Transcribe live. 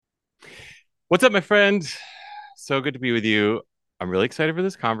What's up, my friend? So good to be with you. I'm really excited for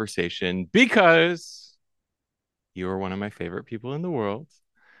this conversation because you are one of my favorite people in the world.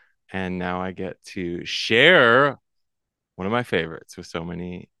 And now I get to share one of my favorites with so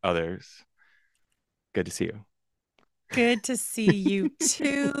many others. Good to see you. Good to see you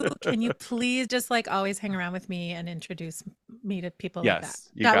too. Can you please just like always hang around with me and introduce me to people like that? Yes,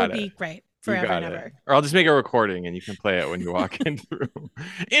 you That got would it. be great You forever got and it. ever. Or I'll just make a recording and you can play it when you walk into the room.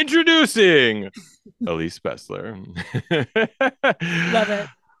 Introducing Elise Besler. Love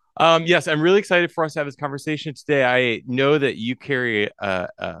it. Yes, I'm really excited for us to have this conversation today. I know that you carry a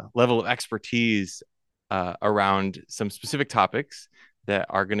level of expertise around some specific topics that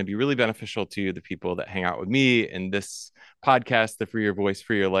are going to be really beneficial to the people that hang out with me in this podcast, the Free Your Voice,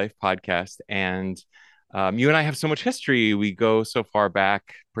 Free Your Life podcast. And you and I have so much history. We go so far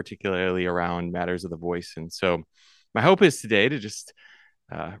back, particularly around matters of the voice. And so, my hope is today to just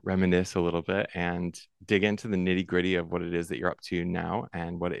reminisce a little bit and dig into the nitty gritty of what it is that you're up to now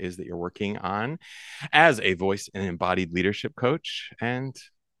and what it is that you're working on as a voice and embodied leadership coach. And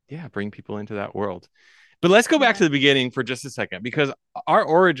yeah, bring people into that world. But let's go Love back to it. the beginning for just a second, because our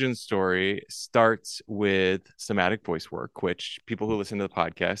origin story starts with somatic voice work, which people who listen to the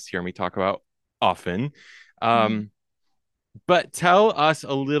podcast hear me talk about often. Mm. Um, but tell us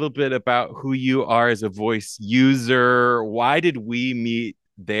a little bit about who you are as a voice user. Why did we meet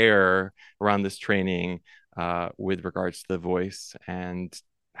there around this training with regards to the voice? And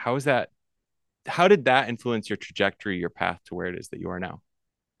how is that? How did that influence your trajectory, your path to where it is that you are now?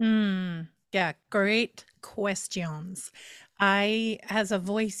 Yeah, great questions. I, as a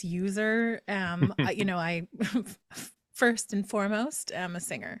voice user, I first and foremost am a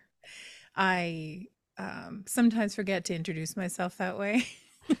singer. I sometimes forget to introduce myself that way.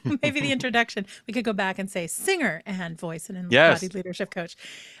 Maybe the introduction, we could go back and say singer and voice and Yes. embodied leadership coach.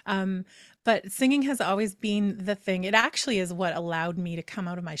 Um, but singing has always been the thing. It actually is what allowed me to come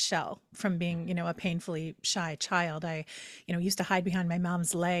out of my shell from being, a painfully shy child. I, used to hide behind my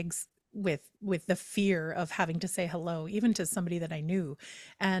mom's legs with the fear of having to say hello even to somebody that I knew.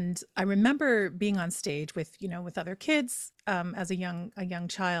 And I remember being on stage with, with other kids as a young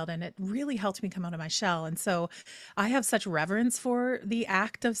child, and it really helped me come out of my shell. And so I have such reverence for the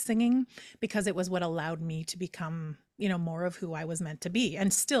act of singing because it was what allowed me to become, more of who I was meant to be.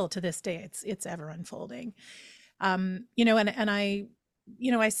 And still to this day, it's ever unfolding. I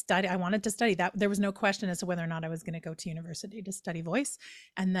wanted to study that. There was no question as to whether or not I was going to go to university to study voice.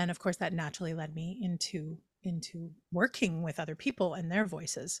 And then of course that naturally led me into working with other people and their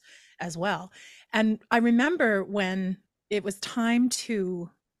voices as well. And I remember when I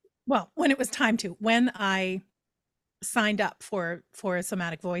signed up for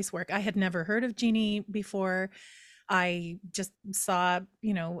somatic voice work. I had never heard of Jeannie before. I just saw,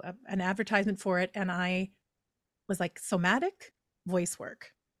 an advertisement for it, and I was like, somatic voice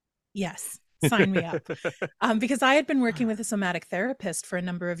work. Yes, sign me up. Because I had been working with a somatic therapist for a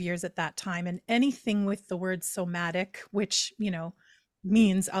number of years at that time, and anything with the word somatic, which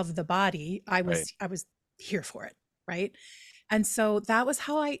means of the body, I Right. was I was here for it, right? And so that was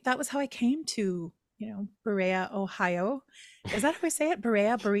how I came to Berea, Ohio. Is that how I say it?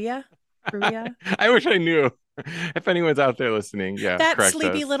 Berea. I wish I knew. If anyone's out there listening, yeah, That correct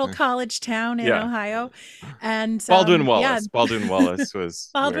sleepy us. little college town in Yeah. Ohio, and Baldwin yeah, Wallace. Baldwin Wallace was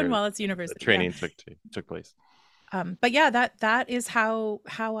Baldwin where Wallace the University. Yeah. training took place. But yeah, that is how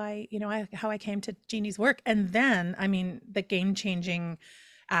I came to Jeannie's work. And then, I mean, the game changing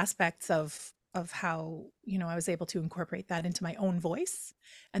aspects of how I was able to incorporate that into my own voice,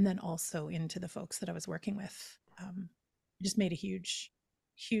 and then also into the folks that I was working with. It just made a huge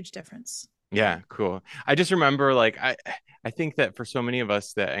difference. Yeah. Yeah, cool. I just remember I think that for so many of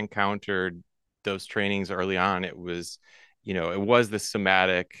us that encountered those trainings early on, it was, it was the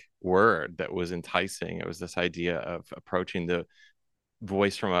somatic word that was enticing. It was this idea of approaching the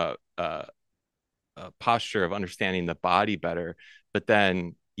voice from a posture of understanding the body better. But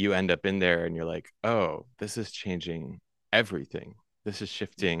then you end up in there and you're like, oh, this is changing everything. This is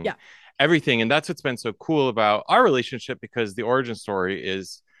shifting Yeah. everything. And that's what's been so cool about our relationship, because the origin story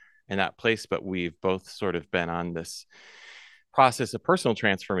is in that place, but we've both sort of been on this process of personal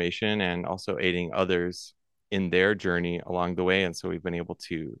transformation and also aiding others in their journey along the way. And so we've been able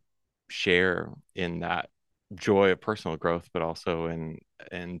to share in that joy of personal growth, but also in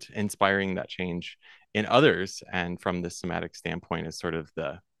and inspiring that change in others. And from the somatic standpoint is sort of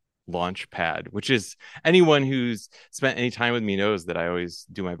the launch pad, which is anyone who's spent any time with me knows that I always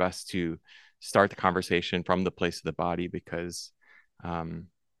do my best to start the conversation from the place of the body, because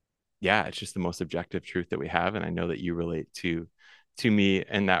yeah, it's just the most objective truth that we have. And I know that you relate to to me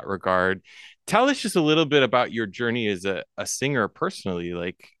in that regard. Tell us just a little bit about your journey as a singer personally.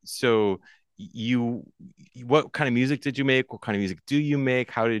 Like, so you, what kind of music did you make? What kind of music do you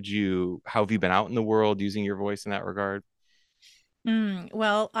make? How have you been out in the world using your voice in that regard?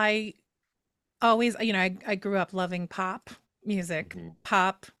 Well, I always, I grew up loving pop music, Mhm.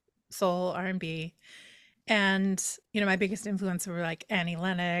 pop, soul, R&B. And, my biggest influence were like Annie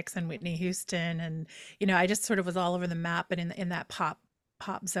Lennox and Whitney Houston. And, I just sort of was all over the map, but in that pop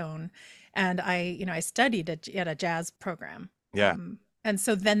zone. And I studied at a jazz program. Yeah. And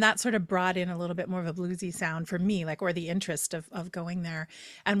so then that sort of brought in a little bit more of a bluesy sound for me, like, or the interest of going there.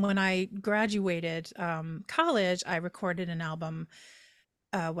 And when I graduated college, I recorded an album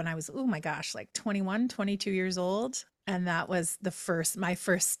when I was, oh my gosh, like 21, 22 years old. And that was my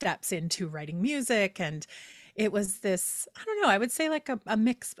first steps into writing music. And it was this, I don't know, I would say like a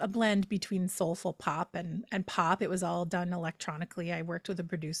mix, a blend between soulful pop and pop. It was all done electronically. I worked with a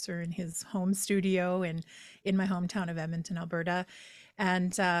producer in his home studio in my hometown of Edmonton, Alberta.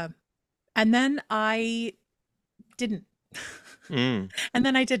 And, uh, and then I didn't. Mm. And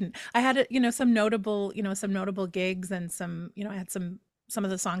then I didn't. I had, some notable gigs and I had some of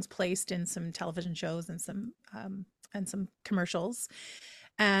the songs placed in some television shows and some commercials.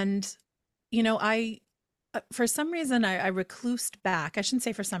 And, I for some reason I reclused back. I shouldn't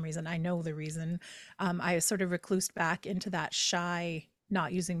say for some reason. I know the reason. I sort of reclused back into that shy,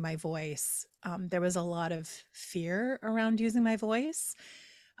 not using my voice. There was a lot of fear around using my voice.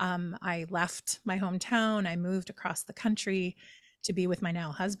 I left my hometown. I moved across the country to be with my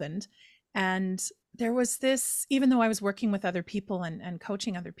now husband. And there was this, even though I was working with other people and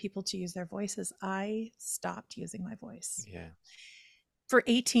coaching other people to use their voices, I stopped using my voice Yeah. for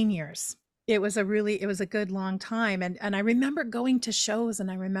 18 years. It was a good long time. And I remember going to shows, and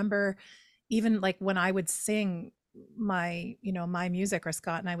I remember even like when I would sing my music, or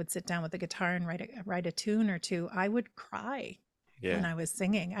Scott and I would sit down with the guitar and write a tune or two, I would cry when Yeah. I was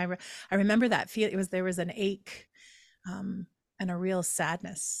singing. I remember that feel. There was an ache, and a real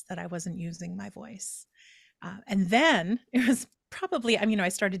sadness that I wasn't using my voice. And then it was probably, I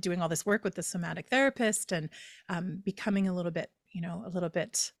started doing all this work with the somatic therapist, and becoming a little bit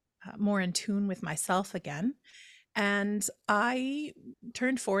more in tune with myself again. And I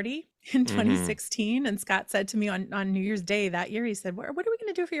turned 40 in Hmm. 2016. And Scott said to me on New Year's Day that year, he said, what are we going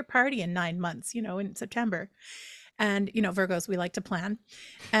to do for your party in 9 months, in September? And, Virgos, we like to plan.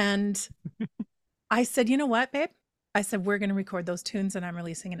 And I said, you know what, babe? I said, we're going to record those tunes and I'm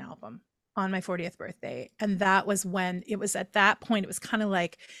releasing an album on my 40th birthday. And that was when it was at that point, it was kind of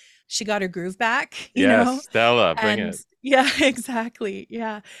like she got her groove back, Yes, Stella, bring And it. yeah, exactly.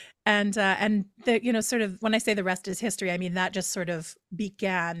 Yeah. And the, sort of when I say the rest is history, I mean, that just sort of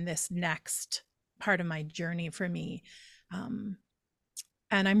began this next part of my journey for me. Um,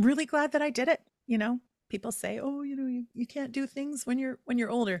 and I'm really glad that I did it. People say, oh, you can't do things when you're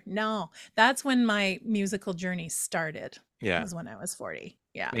older. No, that's when my musical journey started, Yeah. was when I was 40.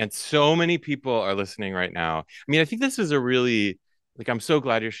 Yeah. And so many people are listening right now. I mean, I think this is a really, like, I'm so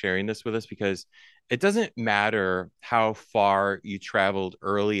glad you're sharing this with us because it doesn't matter how far you traveled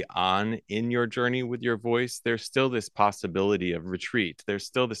early on in your journey with your voice. There's still this possibility of retreat. There's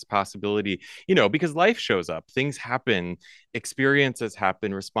still this possibility, because life shows up, things happen, experiences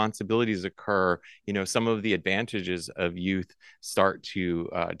happen, responsibilities occur. Some of the advantages of youth start to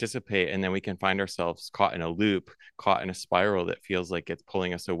dissipate, and then we can find ourselves caught in a loop, caught in a spiral that feels like it's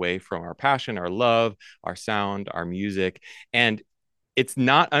pulling us away from our passion, our love, our sound, our music. And it's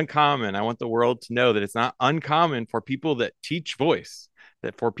not uncommon. I want the world to know that it's not uncommon for people that teach voice,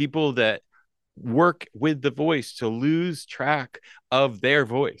 that for people that work with the voice to lose track of their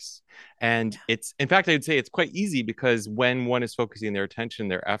voice. And Yeah. it's, in fact, I would say it's quite easy because when one is focusing their attention,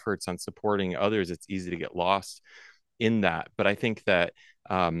 their efforts on supporting others, it's easy to get lost in that. But I think that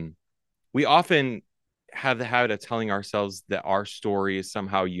we often have the habit of telling ourselves that our story is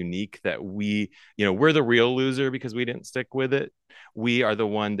somehow unique, that we're the real loser because we didn't stick with it. We are the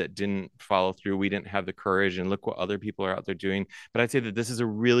one that didn't follow through. We didn't have the courage, and look what other people are out there doing. But I'd say that this is a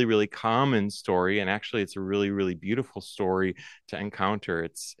really, really common story. And actually, it's a really, really beautiful story to encounter.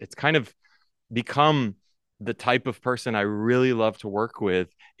 It's kind of become the type of person I really love to work with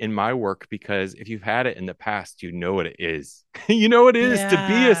in my work because if you've had it in the past, you know what it is. You know what it is to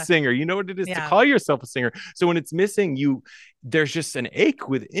be a Yeah. singer. You know what it is to Yeah. call yourself a singer. So when it's missing, there's just an ache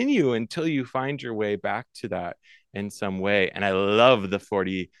within you until you find your way back to that in some way. And I love the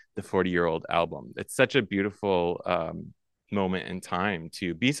 40-year-old album. It's such a beautiful moment in time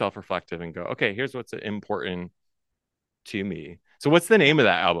to be self-reflective and go, okay, here's what's important to me. So what's the Yeah. name of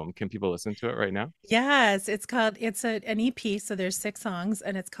that album? Can people listen to it right now? Yes, it's an EP, so there's 6 songs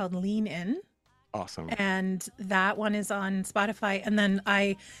and it's called Lean In, Awesome. and that one is on Spotify, and then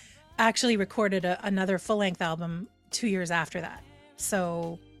I actually recorded another full-length album 2 years after that.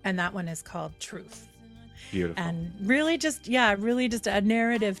 So, and that one is called Truth. Beautiful. And really just, yeah, really just a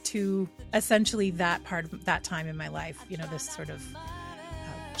narrative to essentially that part of that time in my life, this sort of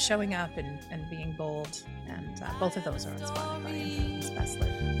showing up and being bold. And both of those are on Spotify and from Elise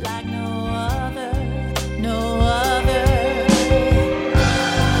Besler. Like no other, no other.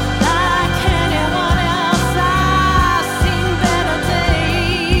 Like anyone else, I've seen better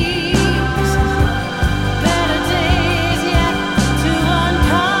days yet to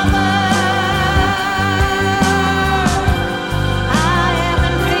uncover. I am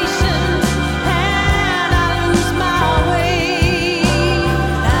impatient and I lose my way.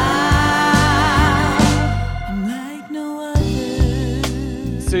 I am like no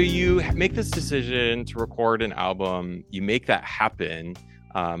other. So you make this decision to record an album, you make that happen.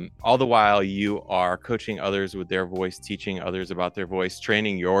 All the while you are coaching others with their voice, teaching others about their voice,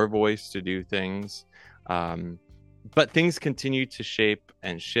 training your voice to do things. But things continue to shape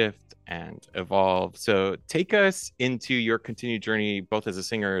and shift and evolve. So take us into your continued journey, both as a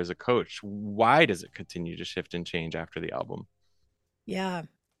singer, as a coach. Why does it continue to shift and change after the album? Yeah,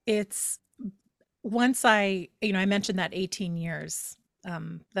 it's once I mentioned that 18 years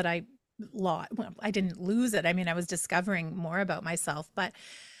that I lost. Well, I didn't lose it. I mean, I was discovering more about myself, but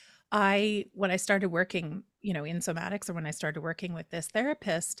when I started working, in somatics, or when I started working with this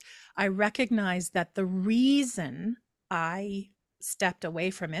therapist, I recognized that the reason I stepped away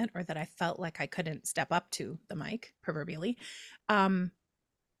from it, or that I felt like I couldn't step up to the mic, proverbially, um,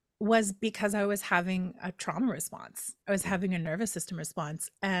 was because I was having a trauma response. I was having a nervous system response.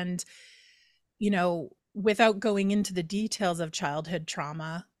 And, without going into the details of childhood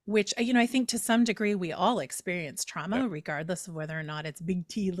trauma, which, I think to some degree we all experience Yeah. trauma, regardless of whether or not it's big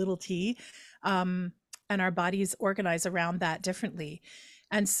T, little t. Um, and our bodies organize around that differently.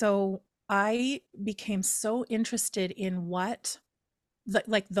 And so I became so interested in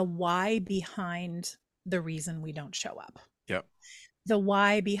the why behind the reason we don't show up, Yep. the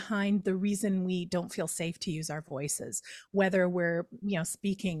why behind the reason we don't feel safe to use our voices, whether we're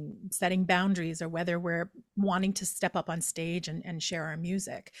speaking, setting boundaries, or whether we're wanting to step up on stage and share our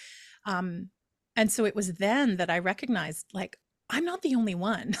music. And so it was then that I recognized, like, I'm not the only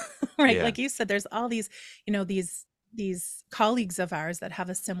one. Right, Yeah. like you said, there's all these these colleagues of ours that have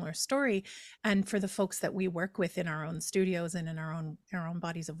a similar story. And for the folks that we work with in our own studios and in our own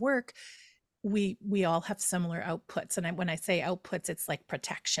bodies of work, we all have similar outputs. And when I say outputs, it's like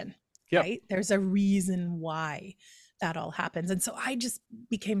protection, Yep. right? There's a reason why that all happens. And so I just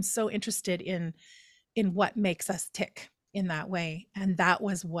became so interested in what makes us tick in that way. And that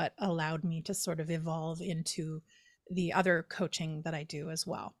was what allowed me to sort of evolve into the other coaching that I do as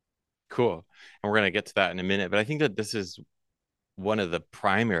well. Cool. And we're going to get to that in a minute. But I think that this is one of the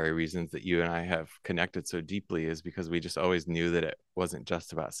primary reasons that you and I have connected so deeply, is because we just always knew that it wasn't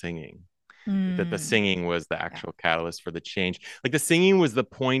just about singing, that the Mm, singing was the yeah. actual catalyst for the change. Like the singing was the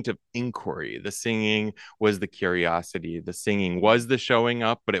point of inquiry. The singing was the curiosity. The singing Yeah. was the showing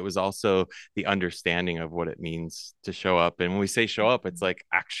up, but it was also the understanding of what it means to show up. And when we say show up, it's like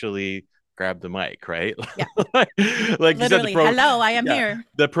actually grab the mic, right? Yeah. like, like you said, Literally, hello, I am yeah, here.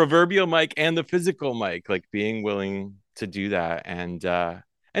 the proverbial mic and the physical mic, like being willing to do that. And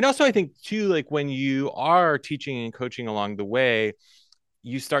also I think too, like when you are teaching and coaching along the way,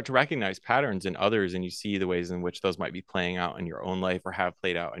 you start to recognize patterns in others, and you see the ways in which those might be playing out in your own life or have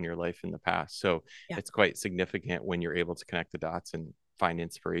played out in your life in the past. So Yeah. it's quite significant when you're able to connect the dots and find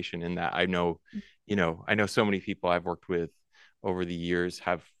inspiration in that. I know, I know so many people I've worked with over the years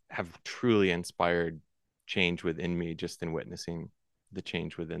have truly inspired change within me just in witnessing the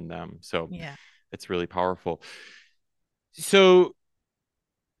change within them. So Yeah. it's really powerful. So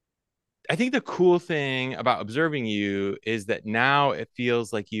I think the cool thing about observing you is that now it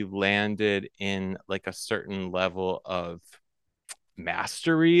feels like you've landed in like a certain level of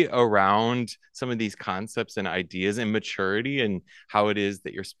mastery around some of these concepts and ideas, and maturity, and how it is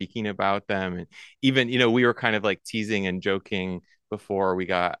that you're speaking about them. And even, we were kind of like teasing and joking before we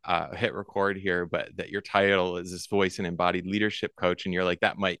got hit record here, but that your title is this voice and embodied leadership coach, and you're like,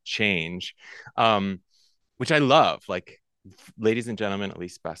 that might change. Which I love. Like, ladies and gentlemen,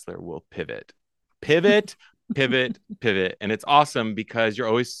 Elise Besler will pivot, pivot, pivot. And it's awesome because you're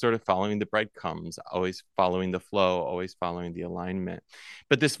always sort of following the breadcrumbs, always following the flow, always following the alignment.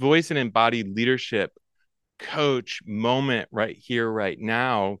 But this voice and embodied leadership coach moment right here, right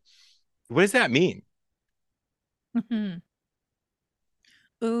now, what does that mean? Mhm.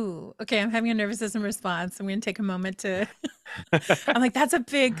 Ooh, okay. I'm having a nervous system response. I'm going to take a moment to, I'm like, that's a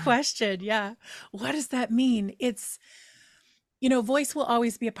big question. Yeah. What does that mean? Voice will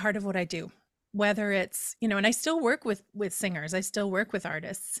always be a part of what I do, whether it's, and I still work with singers, I still work with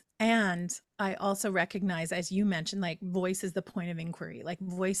artists. And I also recognize, as you mentioned, like voice is the point of inquiry, like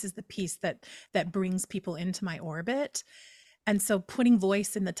voice is the piece that brings people into my orbit. And so putting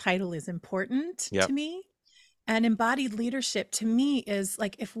voice in the title is important to Yep. me. And embodied leadership to me is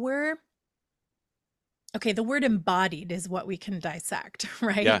like, if we're okay, the word embodied is what we can dissect,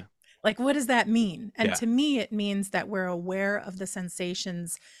 right? Yeah. Like, what does that mean? And Yeah. to me, it means that we're aware of the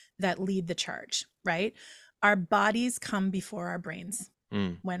sensations that lead the charge, right? Our bodies come before our brains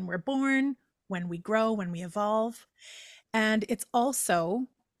Mm. when we're born, when we grow, when we evolve. And it's also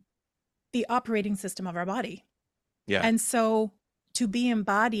the operating system of our body. Yeah. And so to be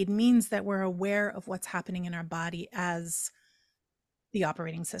embodied means that we're aware of what's happening in our body as the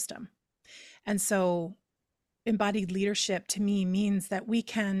operating system. And so embodied leadership to me means that we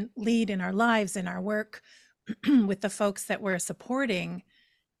can lead in our lives, in our work, with the folks that we're supporting,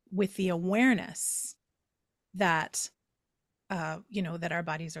 with the awareness that that our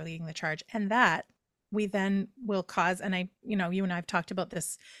bodies are leading the charge, and that we then will cause, and you and I've talked about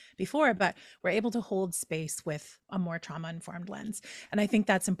this before, but we're able to hold space with a more trauma informed lens. And I think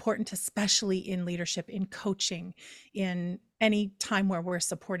that's important, especially in leadership, in coaching, in any time where we're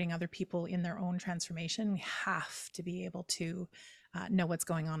supporting other people in their own transformation. We have to be able to know what's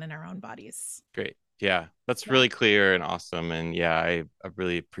going on in our own bodies. Great. Yeah. That's Yeah. really clear and awesome. And yeah, I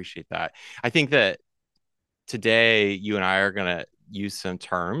really appreciate that. I think that today you and I are going to use some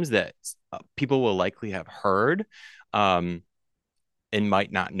terms that people will likely have heard. Um, and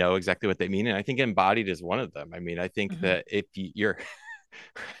might not know exactly what they mean. And I think embodied is one of them. I mean, I think Hmm. that if you're,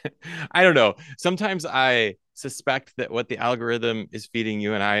 I don't know, sometimes I suspect that what the algorithm is feeding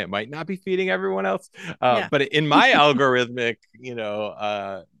you and I, it might not be feeding everyone else. Yeah. But in my algorithmic,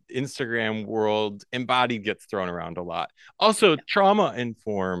 Instagram world, embodied gets thrown around a lot. Also, Yeah. trauma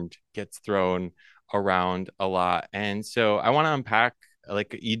informed gets thrown around a lot. And so I want to unpack,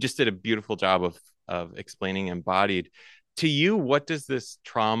 like you just did a beautiful job of explaining embodied. To you, what does this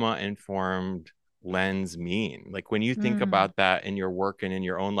trauma informed lens mean? Like when you think Mm. about that in your work and in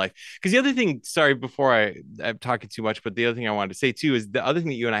your own life? Because the other thing, sorry, before I'm talking too much, but the other thing I wanted to say too is the other thing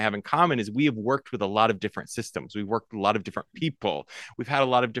that you and I have in common is we have worked with a lot of different systems. We've worked with a lot of different people. We've had a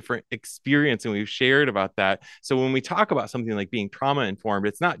lot of different experience and we've shared about that. So when we talk about something like being trauma informed,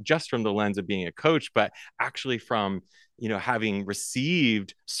 it's not just from the lens of being a coach, but actually from having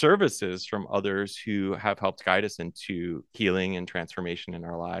received services from others who have helped guide us into healing and transformation in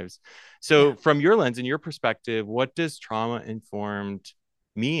our lives. Yeah. So, from your lens and your perspective, what does trauma informed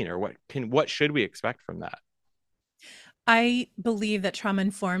mean, or what should we expect from that? I believe that trauma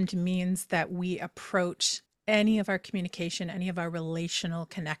informed means that we approach any of our communication, any of our relational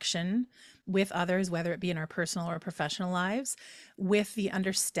connection with others, whether it be in our personal or professional lives, with the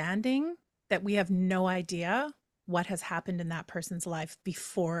understanding that we have no idea what has happened in that person's life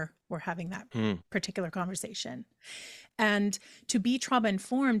before we're having that Mm, particular conversation. And to be trauma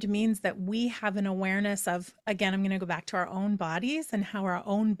informed means that we have an awareness of, again, I'm going to go back to our own bodies and how our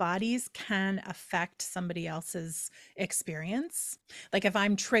own bodies can affect somebody else's experience. Like if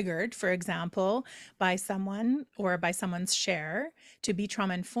I'm triggered, for example, by someone or by someone's share, to be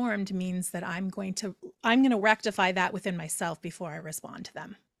trauma informed means that I'm going to rectify that within myself before I respond to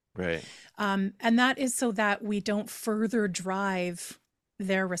them. right. And that is so that we don't further drive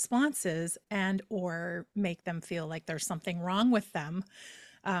their responses and or make them feel like there's something wrong with them.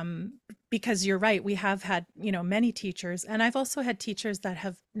 um, because you're right, we have had many teachers, and I've also had teachers that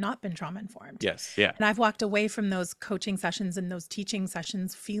have not been trauma informed, Yes. Yeah. and I've walked away from those coaching sessions and those teaching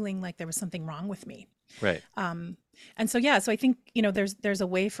sessions feeling like there was something wrong with me. Right. um, and so yeah, so I think there's a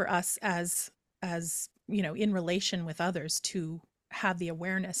way for us as in relation with others to have the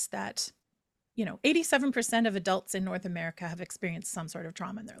awareness that 87% of adults in North America have experienced some sort of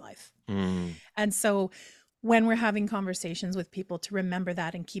trauma in their life. Mm, And so when we're having conversations with people, to remember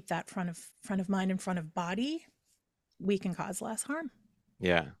that and keep that front of mind and front of body, we can cause less harm.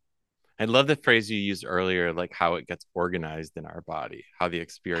 yeah. I love the phrase you used earlier, like how it gets organized in our body, how the Yeah.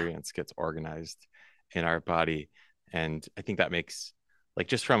 experience gets organized in our body. And I think that makes, like,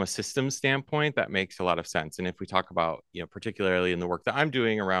 just from a system standpoint, that makes a lot of sense. And if we talk about, particularly in the work that I'm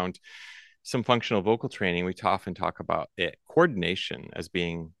doing around some functional vocal training, we often talk about it, coordination as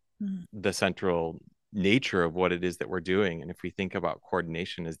being Mm. the central nature of what it is that we're doing. And if we think about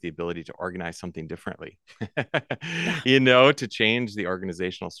coordination as the ability to organize something differently, Yeah. to change the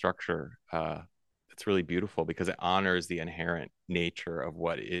organizational structure, it's really beautiful because it honors the inherent nature of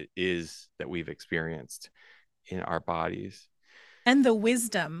what it is that we've experienced in our bodies. And the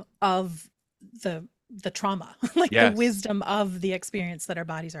wisdom of the trauma, like the Yes. wisdom of the experience that our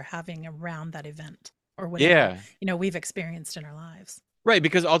bodies are having around that event or whatever, Yeah. we've experienced in our lives. Right,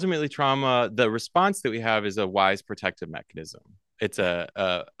 because ultimately trauma, the response that we have is a wise protective mechanism. It's Yeah.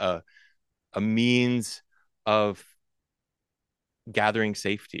 a means of gathering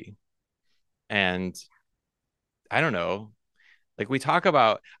safety. And I don't know, like we talk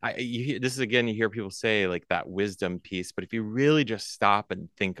about this is again, you hear people say like that wisdom piece, but if you really just stop and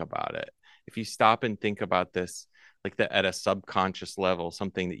think about it, if you stop and think about this like that at a subconscious level,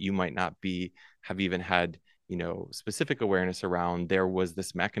 something that you might not be have even had, specific awareness around, there was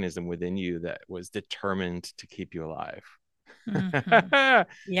this mechanism within you that was determined to keep you alive. Hmm.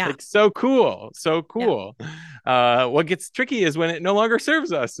 Yeah. Like so cool, so Yeah. cool. What gets tricky is when it no longer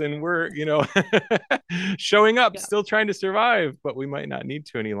serves us and we're, showing up Yeah. still trying to survive, but we might not need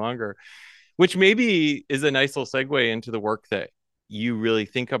to any longer, which maybe is a nice little segue into the work that you really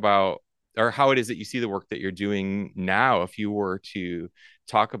think about, or how it is that you see the work that you're doing now. If you were to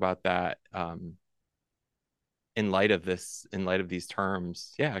talk about that, in light of these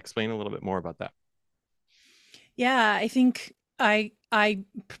terms, yeah, explain a little bit more about that. Yeah, I think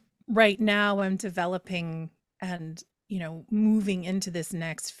right now I'm developing and, moving into this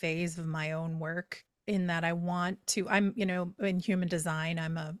next phase of my own work in that I'm, in human design,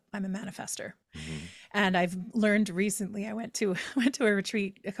 I'm a manifester. Mm-hmm. And I've learned recently, I went to went to a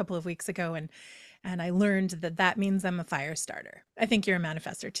retreat a couple of weeks ago, and I learned that that means I'm a fire starter. I think you're a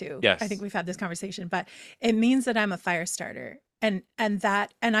manifester too. I think Yes. we've had this conversation, but it means that I'm a fire starter. And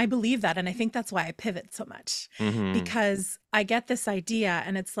I believe that, and I think that's why I pivot so much, Mm-hmm. because I get this idea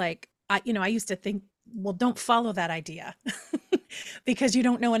and it's like I used to think, well, don't follow that idea because you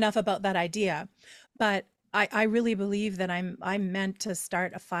don't know enough about that idea. But I really believe that I'm meant to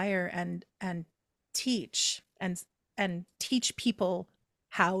start a fire and teach and teach people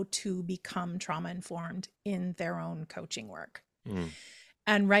how to become trauma informed in their own coaching work. Mm.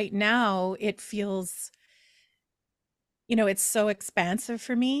 And right now it feels, it's so expansive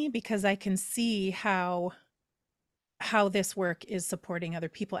for me because I can see how this work is supporting other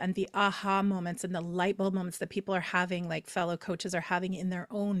people and the aha moments and the light bulb moments that people are having, like fellow coaches are having in their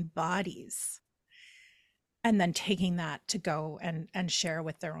own bodies, and then taking that to go and share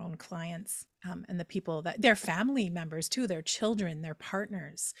with their own clients, and the people that their family members too, their children, their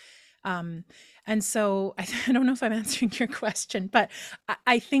partners. um, and so I don't know if I'm answering your question, but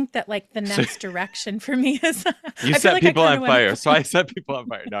I think that like the So next direction for me is you I feel set like I people kind on of went fire, so I set people on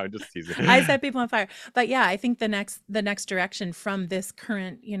fire. No, I'm just teasing. I set people on fire. But yeah, I think the next direction from this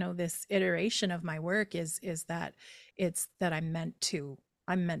current, this iteration of my work is that it's that I'm meant to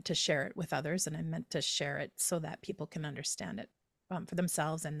share it with others, and I'm meant to share it so that people can understand it, for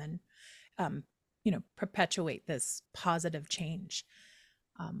themselves, and then um, perpetuate this positive change,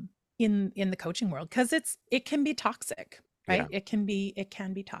 um, in the coaching world, because it can be toxic, Yeah. right? It can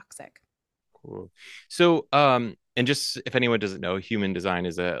be toxic. Cool. So, and just if anyone doesn't know, human design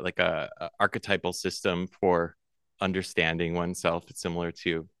is a archetypal system for understanding oneself. It's similar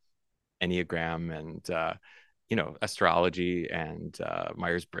to Enneagram and astrology and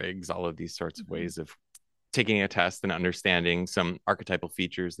Myers-Briggs, all of these sorts of Mhm. ways of taking a test and understanding some archetypal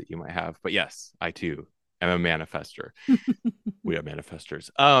features that you might have. But yes, I too am a manifester. We are manifestors.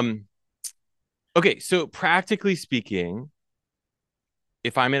 Okay, so practically speaking,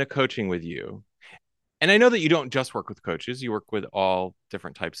 if I'm in a coaching with you, and I know that you don't just work with coaches, you work with all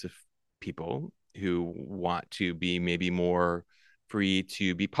different types of people who want to be maybe more free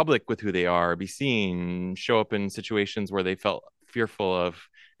to be public with who they are, be seen, show up in situations where they felt fearful of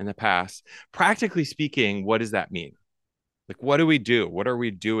in the past. Practically speaking, what does that mean? Like, what do we do? What are we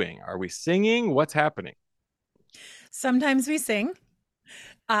doing? Are we singing? What's happening? Sometimes we sing.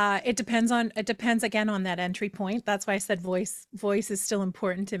 It depends again on that entry point. That's why I said voice is still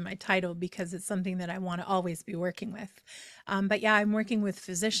important in my title, because it's something that I want to always be working with. But yeah, I'm working with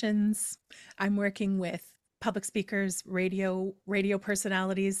physicians. I'm working with public speakers, radio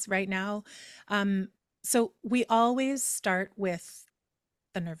personalities right now. Um, so we always start with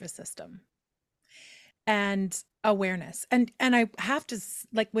the nervous system and awareness. And I have to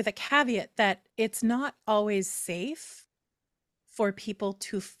like, with a caveat that it's not always safe for people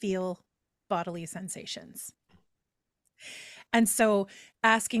to feel bodily sensations. And so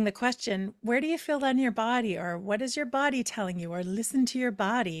asking the question, where do you feel that in your body? Or what is your body telling you? Or listen to your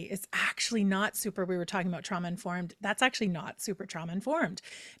body is actually not super. We were talking about trauma informed. That's actually not super trauma informed,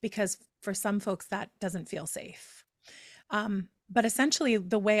 because for some folks that doesn't feel safe. But essentially,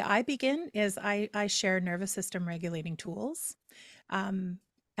 the way I begin is I share nervous system regulating tools. Um,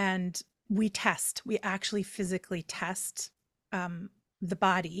 and we actually physically test um, the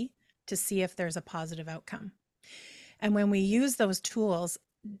body to see if there's a positive outcome. And when we use those tools,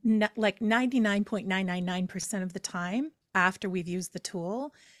 like 99.999% of the time after we've used the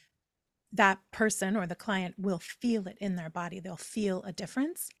tool, that person or the client will feel it in their body. They'll feel a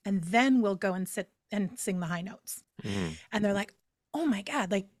difference. And then we'll go and sit and sing the high notes. Mm. And they're like, oh my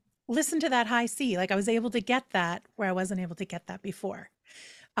God, like listen to that high C. Like I was able to get that where I wasn't able to get that before.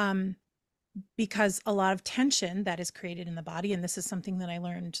 Um, because a lot of tension that is created in the body, and this is something that I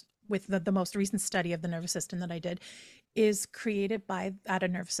learned with the most recent study of the nervous system that I did, is created by at a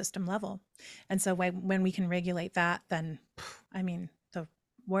nervous system level. And so when we can regulate that, then I mean, the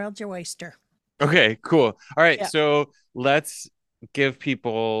world's your oyster. Okay, cool. All right, Yeah. so let's give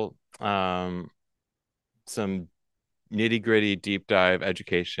people some nitty gritty deep dive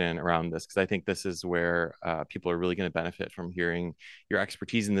education around this, because I think this is where people are really going to benefit from hearing your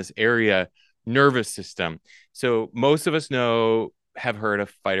expertise in this area. Nervous system. So most of us have heard of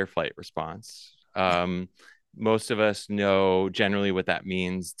fight or flight response. Yeah. Most of us know generally what that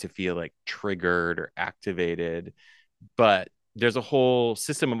means to feel like triggered or activated, but there's a whole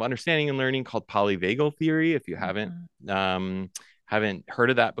system of understanding and learning called polyvagal theory. If you Mm-hmm. um, haven't heard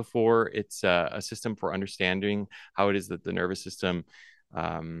of that before, it's a system for understanding how it is that the nervous system,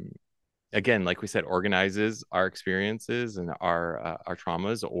 um, again, like we said, organizes our experiences and our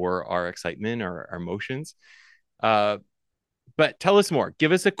traumas or our excitement or our emotions. Uh, but tell us more.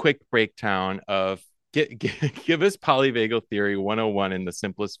 Give us a quick breakdown of give us polyvagal theory 101 in the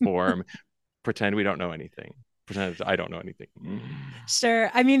simplest form. Pretend we don't know anything. Pretend I don't know anything. Sure.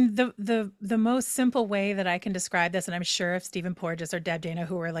 I mean, the most simple way that I can describe this, and I'm sure if Stephen Porges or Deb Dana,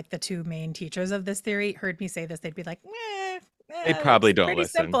 who are like the two main teachers of this theory, heard me say this, they'd be like, They probably it's don't pretty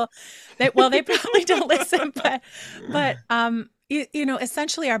listen. simple. They probably don't listen, but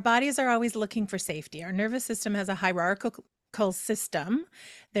essentially, our bodies are always looking for safety. Our nervous system has a hierarchical system.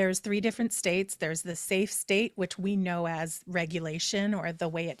 There's three different states. There's the safe state, which we know as regulation, or the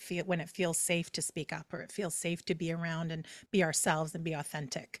way it feel when it feels safe to speak up, or it feels safe to be around and be ourselves and be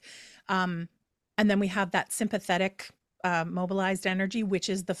authentic. Um, and then we have that sympathetic mobilized energy, which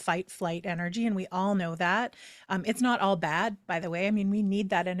is the fight flight energy. And we all know that. It's not all bad, by the way. I mean, we need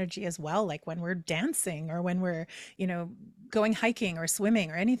that energy as well, like when we're dancing or when we're, going hiking or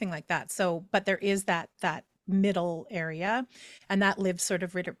swimming or anything like that. So, but there is that middle area, and that lives sort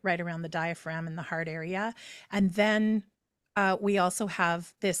of right around the diaphragm and the heart area. And then we also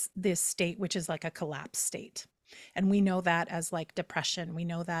have this state, which is like a collapse state. And we know that as like depression. We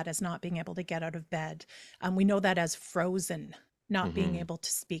know that as not being able to get out of bed. We know that as frozen, not being Mm-hmm. able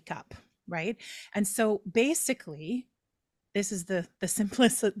to speak up, right? And so basically, this is the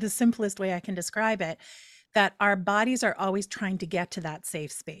simplest way I can describe it, that our bodies are always trying to get to that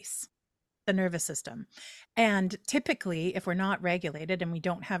safe space, the nervous system. And typically, if we're not regulated and we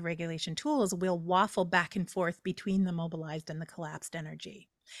don't have regulation tools, we'll waffle back and forth between the mobilized and the collapsed energy.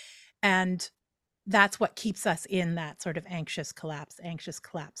 And that's what keeps us in that sort of anxious collapse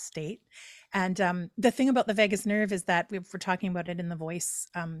state. And the thing about the vagus nerve is that if we're talking about it in the voice,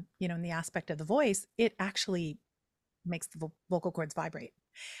 in the aspect of the voice, it actually makes the vocal cords vibrate.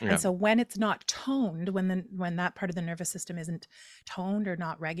 And Yeah. so when it's not toned, when that part of the nervous system isn't toned or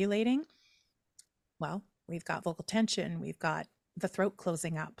not regulating, well, we've got vocal tension, we've got the throat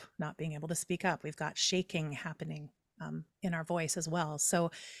closing up, not being able to speak up, we've got shaking happening in our voice as well. So,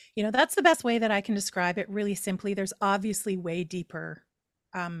 that's the best way that I can describe it really simply. There's obviously way deeper,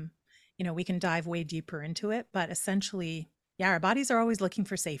 um, we can dive way deeper into it, but essentially, yeah, our bodies are always looking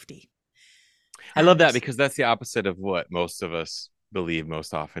for safety. I love that And because that's the opposite of what most of us believe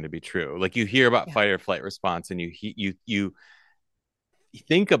most often to be true. Like you hear about yeah, fight or flight response, and you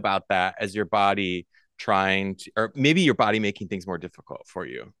think about that as your body trying to, or maybe your body making things more difficult for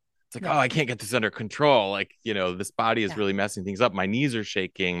you. It's like, yeah, oh, I can't get this under control. Like, this body is yeah, really messing things up. My knees are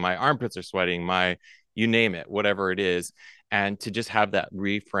shaking, my armpits are sweating, you name it, whatever it is. And to just have that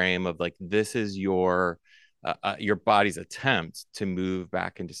reframe of like, this is your body's attempt to move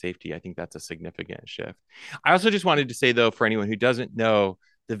back into safety. I think that's a significant shift. I also just yeah, wanted to say, though, for anyone who doesn't know,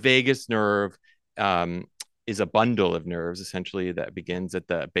 the vagus nerve um, is a bundle of nerves essentially that begins at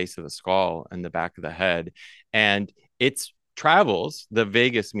the base of the skull and the back of the head. And it's travels. The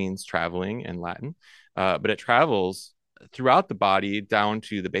vagus means traveling in Latin, but it travels throughout the body down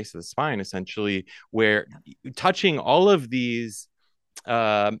to the base of the spine, essentially, where yeah. touching all of these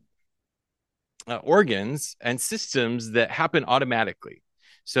uh, organs and systems that happen automatically.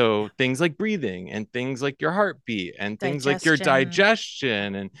 So things like breathing and things like your heartbeat and things like your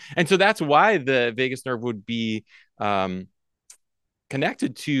Digestion. digestion, and so that's why the vagus nerve would be um,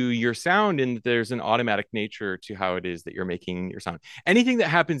 connected to your sound, and there's an automatic nature to how it is that you're making your sound. Anything that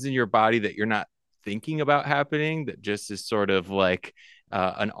happens in your body that you're not thinking about happening, that just is sort of like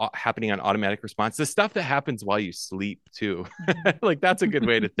an happening on automatic response, the stuff that happens while you sleep too. Mhm. Like that's a good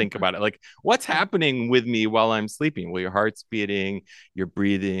way to think about it. Like what's Yeah. happening with me while I'm sleeping? Well, your heart's beating, you're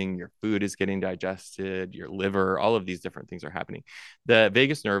breathing, your food is getting digested, your liver, all of these different things are happening. The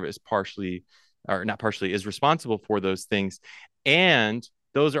vagus nerve is partially, or not partially, is responsible for those things. And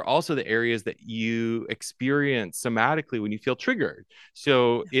those are also the areas that you experience somatically when you feel triggered.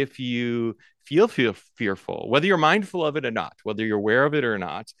 So if you feel fearful, whether you're mindful of it or not, whether you're aware of it or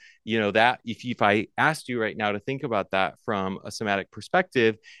not, that if I asked you right now to think about that from a somatic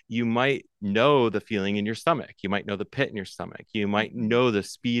perspective, you might know the feeling in your stomach. You might know the pit in your stomach. You might Mhm. know the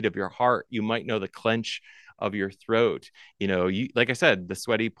speed of your heart. You might know the clench of your throat. You, like I said, the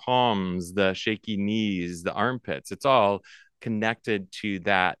sweaty palms, the shaky knees, the armpits, it's all connected to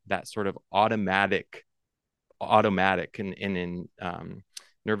that sort of automatic, and in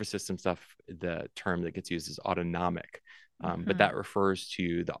nervous system stuff, the term that gets used is autonomic, but Mhm. that refers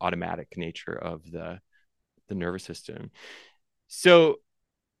to the automatic nature of the nervous system. So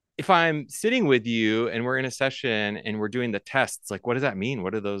if I'm sitting with you and we're in a session and we're doing the tests, like what does that mean?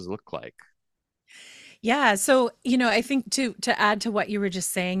 What do those look like? Yeah, so, I think to add to what you were just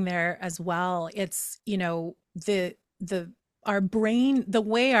saying there as well, it's, the our brain, the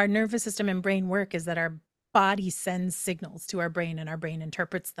way our nervous system and brain work is that our body sends signals to our brain and our brain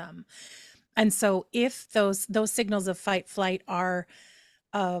interprets them. And so if those signals of fight flight are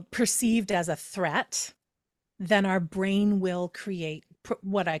perceived as a threat, then our brain will create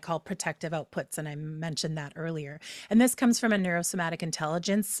what I call protective outputs. And I mentioned that earlier. And this comes from a neurosomatic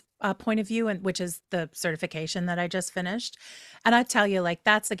intelligence point of view, and which is the certification that I just finished. And I tell you, like,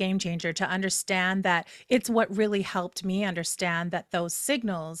 that's a game changer to understand that. It's what really helped me understand that those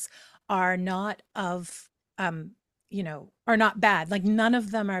signals are not of, are not bad. Like, none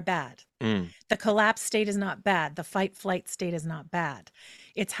of them are bad. Mm, The collapse state is not bad. The fight flight state is not bad.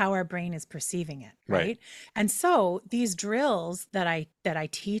 It's how our brain is perceiving it, right. right? And so these drills that I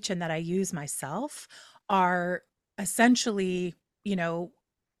teach and that I use myself are essentially, you know,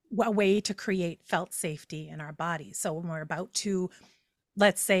 a way to create felt safety in our bodies. So when we're about to,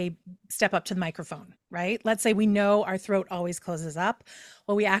 let's say, step up to the microphone, right? Let's say we know our throat always closes up.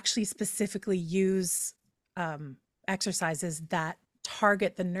 Well, we actually specifically use um, exercises that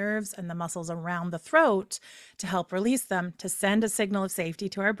target the nerves and the muscles around the throat to help release them, to send a signal of safety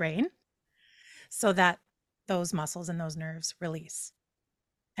to our brain so that those muscles and those nerves release.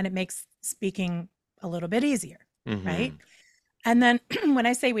 And it makes speaking a little bit easier, right? Mm-hmm. And then when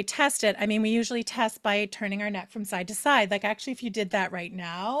I say we test it, I mean, we usually test by turning our neck from side to side. Like, actually, if you did that right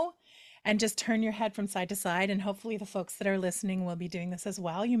now and just turn your head from side to side, and hopefully the folks that are listening will be doing this as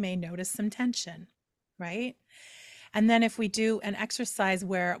well, you may notice some tension, right? And then if we do an exercise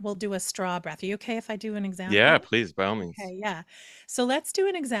where we'll do a straw breath, are you okay if I do an Yeah, example? please, by all means. Okay, yeah. So let's do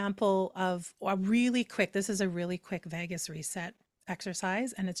an example of a really quick, this is a really quick vagus reset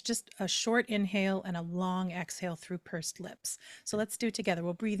exercise, and it's just a short inhale and a long exhale through pursed lips. So let's do it together.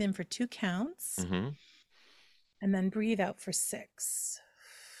 We'll breathe in for 2 counts Mm-hmm. and then breathe out for 6.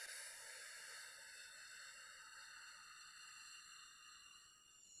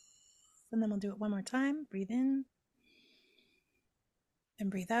 And then we'll do it one more time. Breathe in and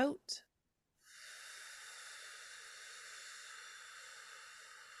breathe out.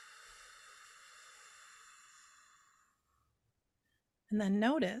 And then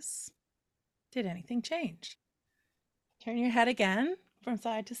notice, did anything change? Turn your head again from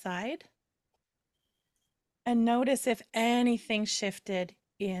side to side and notice if anything shifted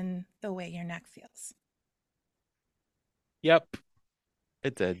in the way your neck feels. Yep,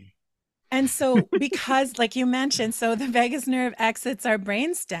 it did. And so, because, like you mentioned, so the vagus nerve exits our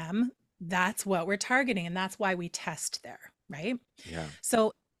brainstem, that's what we're targeting. And that's why we test there, right? Yeah.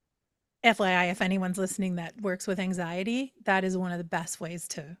 So, FYI, if anyone's listening that works with anxiety, that is one of the best ways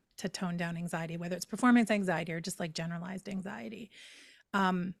to tone down anxiety, whether it's performance anxiety or just like generalized anxiety.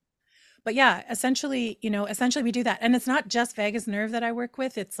 Um, but yeah, essentially we do that. And it's not just vagus nerve that I work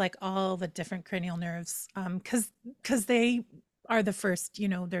with. It's like all the different cranial nerves. Cause they are the first,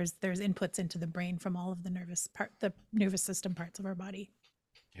 there's inputs into the brain from all of the nervous system parts of our body.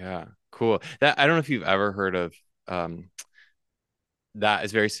 Yeah, cool. That I don't know if you've ever heard of um that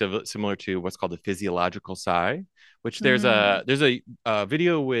is very similar to what's called the physiological sigh, which there's Mm, a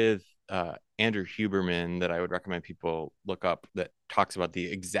video with Andrew Huberman that I would recommend people look up that talks about the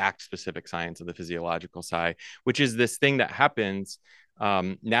exact specific science of the physiological sigh, which is this thing that happens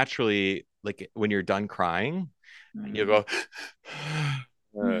naturally, like when you're done crying, you Mm. go,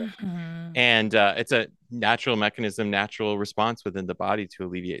 Mhm. and it's a natural mechanism, natural response within the body to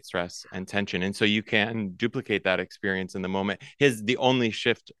alleviate stress and tension. And so you can duplicate that experience in the moment. The only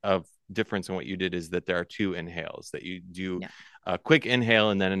shift of difference in what you did is that there are two inhales, that you do Yeah. a quick inhale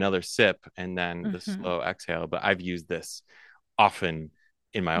and then another sip and then the Mhm. slow exhale. But I've used this often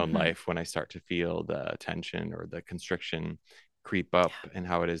in my own Mhm. life when I start to feel the tension or the constriction creep up Yeah. and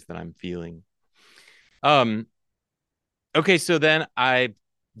how it is that I'm feeling. Um, okay, so then I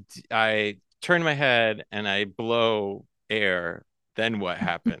turn my head and I blow air. Then what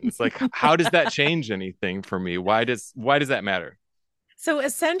happens? Like, how does that change anything for me? Why does that matter? So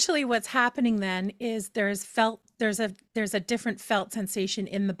essentially what's happening then is there's a different felt sensation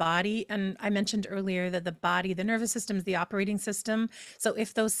in the body, and I mentioned earlier that the nervous system is the operating system. So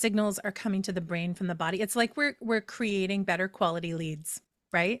if those signals are coming to the brain from the body, it's like we're creating better quality leads,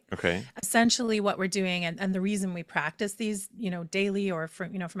 right? Okay. Essentially what we're doing, and the reason we practice these, daily, or for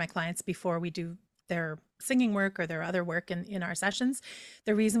my clients before we do their singing work or their other work in our sessions,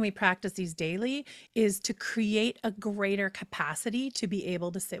 the reason we practice these daily is to create a greater capacity to be able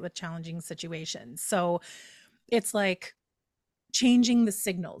to sit with challenging situations. So it's like changing the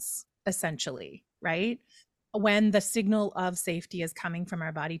signals, essentially, right? When the signal of safety is coming from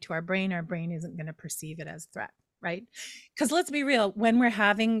our brain isn't going to perceive it as threat, right? Because let's be real, when we're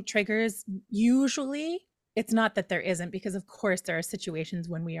having triggers, usually it's not that there isn't, because of course there are situations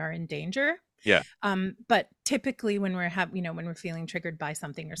when we are in danger. Yeah. But typically when when we're feeling triggered by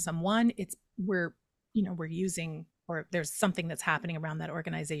something or someone, we're using, or there's something that's happening around that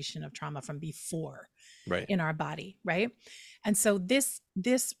organization of trauma from before Right. in our body, right? And so this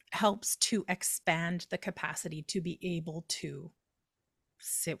helps to expand the capacity to be able to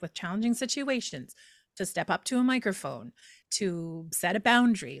sit with challenging situations, to step up to a microphone, to set a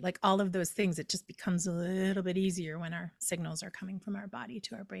boundary, like all of those things. It just becomes a little bit easier when our signals are coming from our body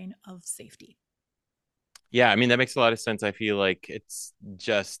to our brain of safety. Yeah. I mean, that makes a lot of sense. I feel like it's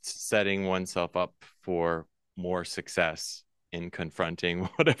just setting oneself up for more success in confronting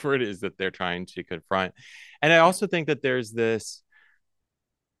whatever it is that they're trying to confront. And I Yeah. also think that there's this,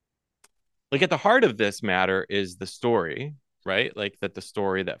 like, at the heart of this matter is the story, right? Like, that the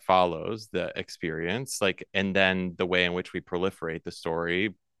story that follows the experience, like, and then the way in which we proliferate the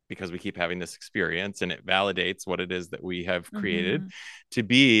story, because we keep having this experience and it validates what it is that we have created Mm-hmm. to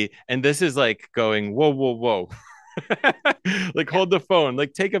be. And this is like going, whoa, whoa, whoa. Like, Yeah. hold the phone,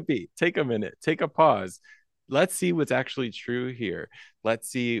 like, take a beat, take a minute, take a pause. Let's see what's actually true here. Let's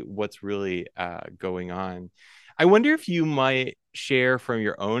see what's really going on. I wonder if you might share from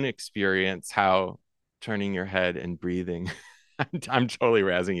your own experience how turning your head and breathing. I'm totally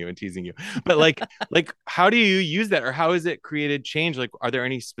razzing you and teasing you, but like how do you use that, or how has it created change? Like, are there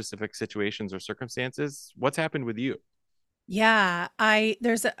any specific situations or circumstances? What's happened with you? Yeah,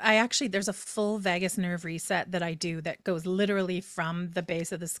 there's a full vagus nerve reset that I do that goes literally from the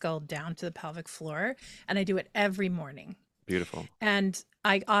base of the skull down to the pelvic floor, and I do it every morning. Beautiful. And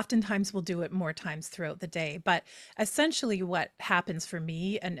I oftentimes will do it more times throughout the day, but essentially what happens for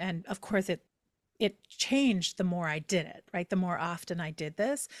me, and of course it changed the more I did it, right? The more often I did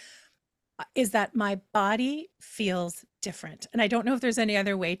this, is that my body feels different. And I don't know if there's any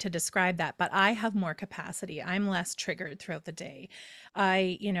other way to describe that, but I have more capacity. I'm less triggered throughout the day.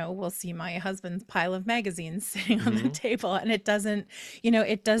 Will see my husband's pile of magazines sitting on the Mm-hmm. table, and it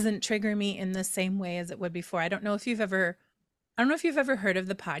doesn't trigger me in the same way as it would before. I don't know if you've ever heard of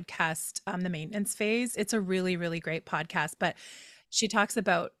the podcast, The Maintenance Phase. It's a really, really great podcast, but she talks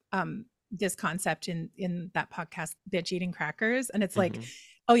about this concept in that podcast, bitch eating crackers, and it's like, Mm-hmm.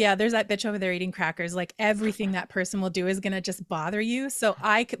 oh yeah, there's that bitch over there eating crackers. Like everything that person will do is gonna just bother you. So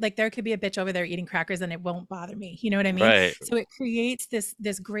I could like there could be a bitch over there eating crackers and it won't bother me. You know what I mean? Right. So it creates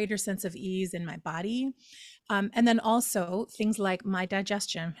this greater sense of ease in my body. And then also things like my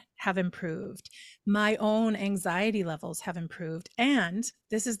digestion have improved, my own anxiety levels have improved. And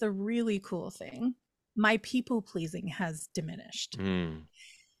this is the really cool thing, my people pleasing has diminished. Mm.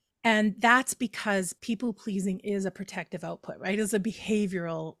 And that's because people pleasing is a protective output, right? It's a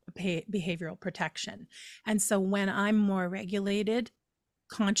behavioral protection. And so when I'm more regulated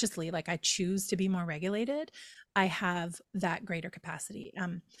consciously, like I choose to be more regulated, I have that greater capacity.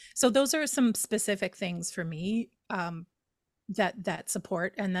 So those are some specific things for me, that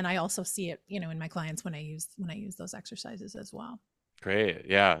support. And then I also see it, in my clients when I use those exercises as well. Great.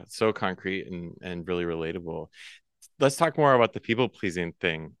 Yeah. So concrete and really relatable. Let's talk more about the people pleasing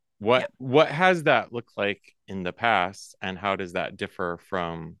thing. Yeah. What has that looked like in the past, and how does that differ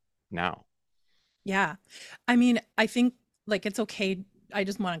from now? Yeah. I mean, I think like it's okay. I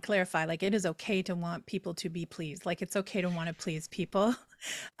just want to clarify, like it is okay to want people to be pleased. Like it's okay to want to please people.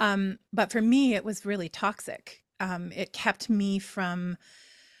 But for me, it was really toxic. It kept me from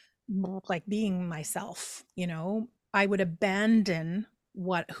like being myself, you know. I would abandon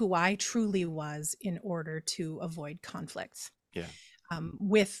what who I truly was in order to avoid conflicts. Yeah.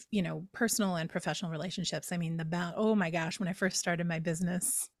 With personal and professional relationships. I mean, oh my gosh, when I first started my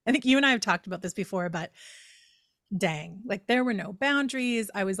business, I think you and I have talked about this before, but dang, like there were no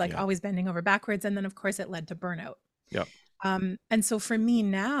boundaries. I was like Yeah. always bending over backwards, and then of course it led to burnout. Yep. And so for me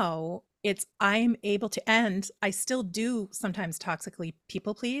now, it's I'm able to, and I still do sometimes toxically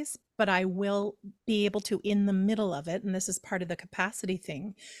people please, but I will be able to, in the middle of it, and this is part of the capacity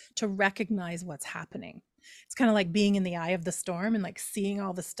thing, to recognize what's happening. It's kind of like being in the eye of the storm and like seeing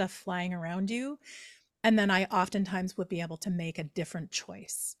all the stuff flying around you. And then I oftentimes would be able to make a different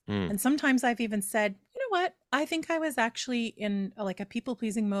choice. Mm. And sometimes I've even said, you know what? I think I was actually in like a people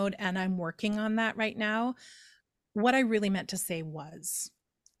pleasing mode and I'm working on that right now. What I really meant to say was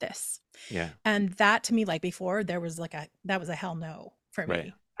this. Yeah. And that to me, like before, there was like that was a hell no for Right.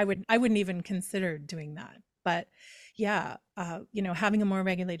 me. I wouldn't even consider doing that. But yeah, having a more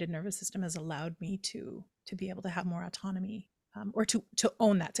regulated nervous system has allowed me to be able to have more autonomy, or to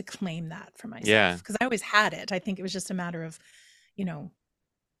own that, to claim that for myself. Yeah. Because I always had it. I think it was just a matter of, you know,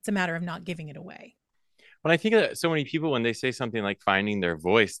 it's a matter of not giving it away. When I think of so many people, when they say something like finding their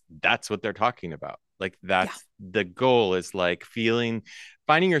voice, that's what they're talking about. Like Yeah. that's the goal, is like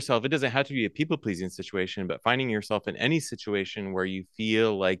finding yourself. It doesn't have to be a people pleasing situation, but finding yourself in any situation where you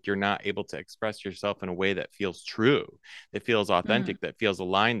feel like you're not able to express yourself in a way that feels true, that feels Mm, authentic, that feels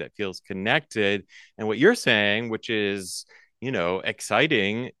aligned, that feels connected. And what you're saying, which is,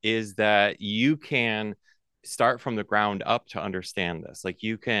 exciting, is that you can start from the ground up to understand this. Like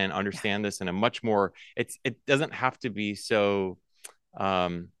you can yeah. understand this in a much more, it doesn't have to be so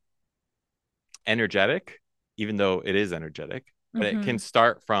um energetic, even though it is energetic, but it can Hmm.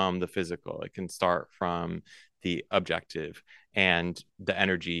 start from the physical, it can start from the objective, and the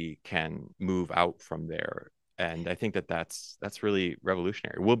energy can move out from there. And I think that that's really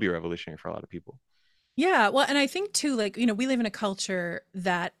revolutionary, will be revolutionary for a lot of people. Yeah, well, and I think too, like, we live in a culture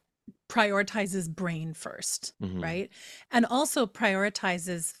that prioritizes brain first, Mm-hmm. right? And also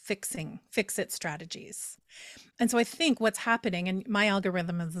prioritizes fix it strategies. And so I think what's happening, and my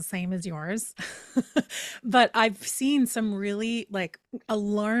algorithm is the same as yours, but I've seen some really like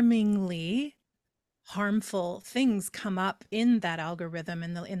alarmingly harmful things come up in that algorithm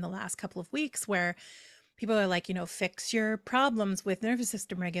in the last couple of weeks, where people are like, fix your problems with nervous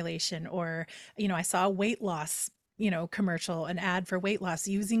system regulation. Or, I saw a weight loss, commercial, an ad for weight loss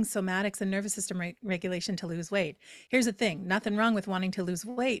using somatics and nervous system regulation to lose weight. Here's the thing, nothing wrong with wanting to lose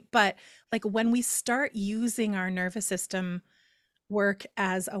weight. But like when we start using our nervous system work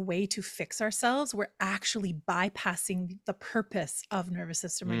as a way to fix ourselves, we're actually bypassing the purpose of nervous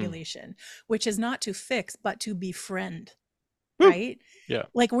system Mm. regulation, which is not to fix, but to befriend, Woo. right? Yeah.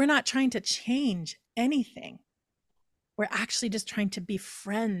 Like we're not trying to change anything. We're actually just trying to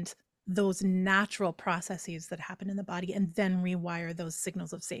befriend those natural processes that happen in the body and then rewire those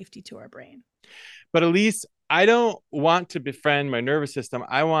signals of safety to our brain. But Elise, I don't want to befriend my nervous system.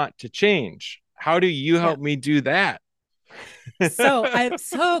 I want to change. How do you Yeah. help me do that? So I'm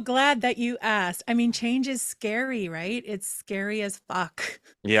so glad that you asked. I mean, change is scary, right? It's scary as fuck.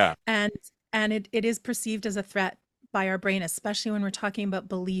 Yeah. And it is perceived as a threat by our brain, especially when we're talking about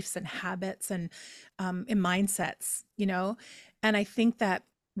beliefs and habits and mindsets, And I think that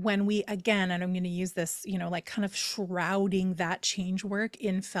when we, again, and I'm going to use this, like kind of shrouding that change work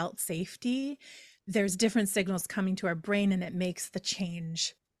in felt safety, there's different signals coming to our brain, and it makes the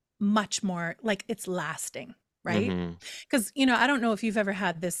change much more like it's lasting, right? Mm-hmm. Because, I don't know if you've ever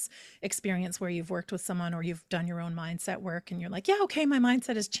had this experience where you've worked with someone or you've done your own mindset work and you're like, yeah, okay, my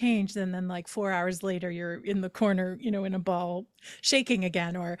mindset has changed. And then like 4 hours later, you're in the corner, in a ball shaking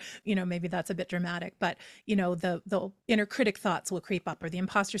again, or, maybe that's a bit dramatic, but, the inner critic thoughts will creep up or the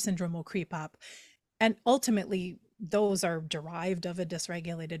imposter syndrome will creep up. And ultimately, those are derived of a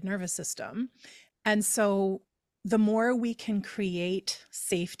dysregulated nervous system. And so the more we can create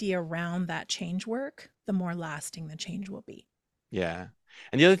safety around that change work, the more lasting the change will be. Yeah.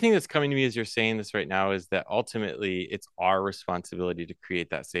 And the other thing that's coming to me as you're saying this right now is that ultimately it's our responsibility to create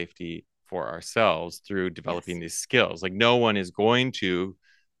that safety for ourselves through developing Yes. these skills. Like no one is going to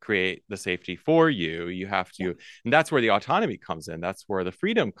create the safety for you. You have Yeah. to, and that's where the autonomy comes in. That's where the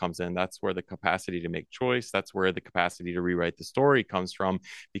freedom comes in. That's where the capacity to make choice. That's where the capacity to rewrite the story comes from,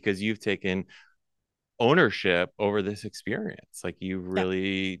 because you've taken ownership over this experience. Like you've Yeah.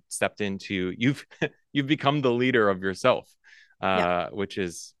 really stepped into, you've you've become the leader of yourself, Yeah. which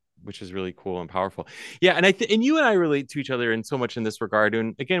is really cool and powerful. Yeah, and and you and I relate to each other in so much in this regard.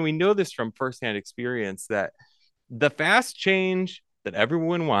 And again, we know this from firsthand experience that the fast change that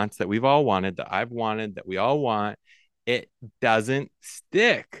everyone wants, that we've all wanted, that I've wanted, that we all want, it doesn't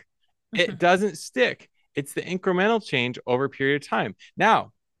stick. It Mhm. doesn't stick. It's the incremental change over a period of time.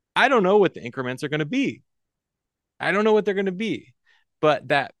 Now, I don't know what the increments are going to be. I don't know what they're going to be, but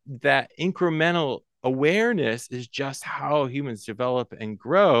that incremental awareness is just how humans develop and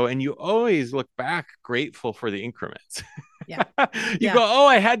grow. And you always look back grateful for the increments. Yeah. You Yeah. go, oh,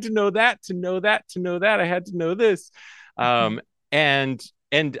 I had to know that to know that to know that. I had to know this. Mhm. Um, and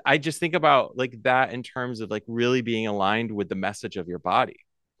and I just think about like that in terms of like really being aligned with the message of your body.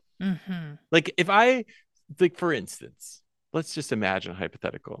 Mhm. Like if I, like for instance, let's just imagine a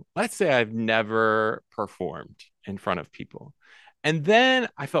hypothetical. Let's say I've never performed in front of people. And then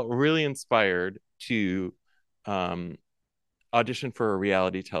I felt really inspired to um, audition for a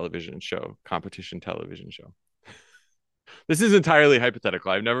reality television show, competition television show. This is entirely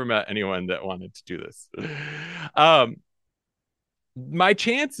hypothetical. I've never met anyone that wanted to do this. Um, my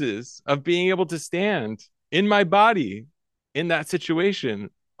chances of being able to stand in my body in that situation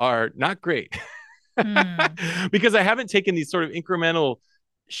are not great. Mm. Because I haven't taken these sort of incremental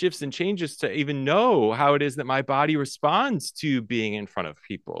shifts and changes to even know how it is that my body responds to being in front of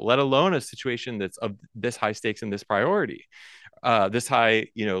people, let alone a situation that's of this high stakes and this priority, this high,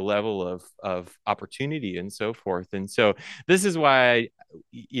 level of opportunity and so forth. And so this is why,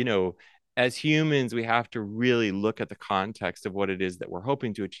 as humans, we have to really look at the context of what it is that we're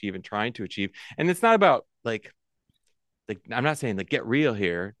hoping to achieve and trying to achieve. And it's not about like I'm not saying like get real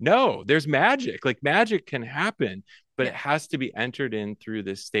here. No, there's magic. Like magic can happen, but it Yeah. has to be entered in through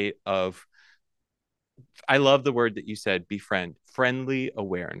this state of, I love the word that you said, befriend, friendly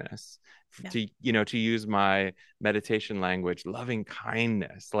awareness. Yeah. To use my meditation language, loving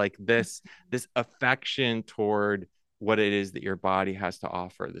kindness, like this affection toward what it is that your body has to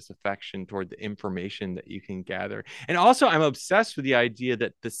offer, this affection toward the information that you can gather. And also I'm obsessed with the idea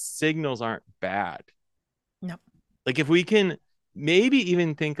that the signals aren't bad. No. Like if we can maybe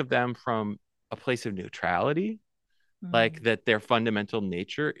even think of them from a place of neutrality, like Mm. that their fundamental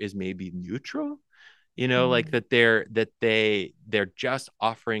nature is maybe neutral, like Mm. they're just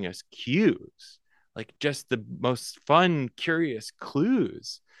offering us cues, like just the most fun, curious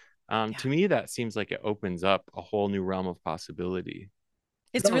clues. Yeah. To me, that seems like it opens up a whole new realm of possibility.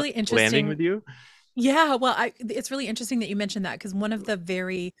 Is It's that really landing interesting. with you? Yeah, well, it's really interesting that you mentioned that because one of the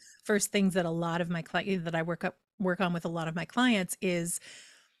very first things that a lot of my client that I work on with a lot of my clients is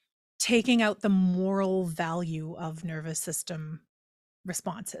taking out the moral value of nervous system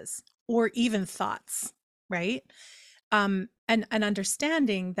responses or even thoughts, right? And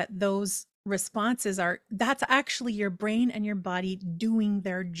understanding that those responses that's actually your brain and your body doing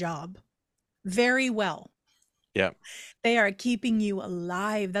their job very well. Yeah. They are keeping you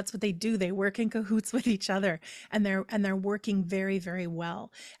alive. That's what they do. They work in cahoots with each other and they're working very, very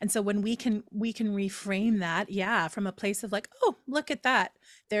well. And so when we can reframe that, yeah, from a place of like, oh, look at that.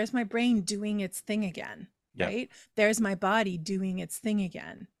 There's my brain doing its thing again, Yeah. right? There's my body doing its thing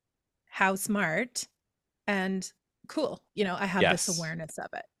again. How smart and cool. I have this Yes. awareness of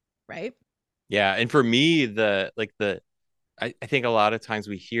it, right? Yeah. And for me, I think a lot of times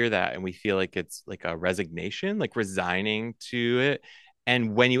we hear that and we feel like it's like a resignation, like resigning to it.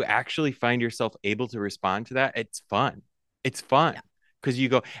 And when you actually find yourself able to respond to that, it's fun. It's fun Yeah. because you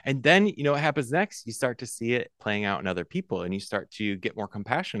go, and then what happens next? You start to see it playing out in other people and you start to get more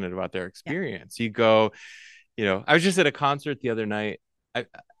compassionate about their Yeah. experience. You go, I was just at a concert the other night. I,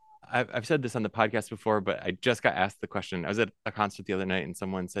 I've said this on the podcast before, but I just got asked the question. I was at a concert the other night and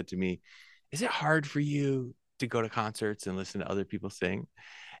someone said to me, is it hard for you to go to concerts and listen to other people sing?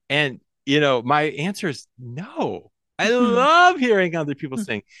 And, my answer is no. I Mhm. love hearing other people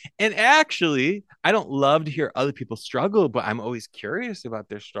sing. And actually, I don't love to hear other people struggle, but I'm always curious about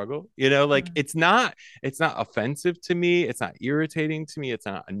their struggle. Like Mhm. it's not offensive to me, it's not irritating to me, it's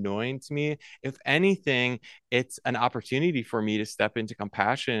not annoying to me. If anything, it's an opportunity for me to step into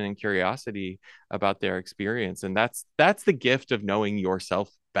compassion and curiosity about their experience. And that's the gift of knowing yourself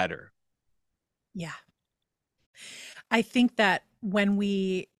better. Yeah. I think that when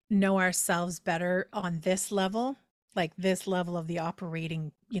we know ourselves better on this level, like this level of the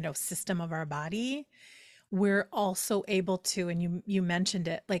operating, system of our body, we're also able to, and you mentioned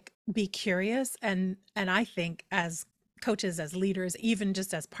it, like be curious, and I think as coaches, as leaders, even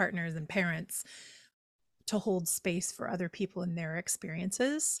just as partners and parents, to hold space for other people in their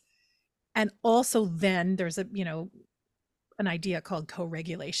experiences. And also then there's a, an idea called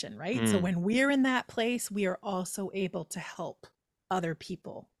co-regulation, right? So Mm, when we're in that place, we are also able to help other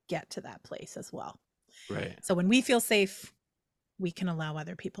people get to that place as well. right. So when we feel safe, we can allow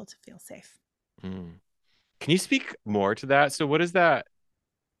other people to feel safe. Mm. Can you speak more to that? So what is that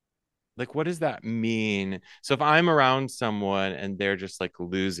like what does that mean? So if I'm around someone and they're just like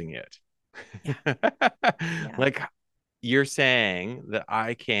losing it, Yeah. Yeah. like you're saying that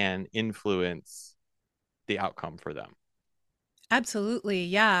I can influence the outcome for them. Absolutely.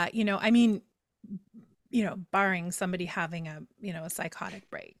 Yeah. I mean, barring somebody having a, a psychotic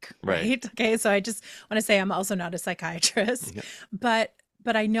break, Right. right? Okay. So I just want to say I'm also not a psychiatrist, Yeah. but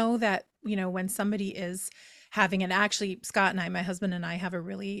I know that, when somebody is having, and actually Scott and I, my husband and I have a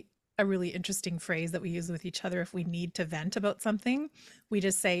really interesting phrase that we use with each other if we need to vent about something. We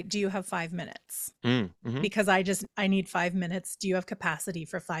just say, "Do you have 5 minutes?" Mm, hmm. Because I need 5 minutes. Do you have capacity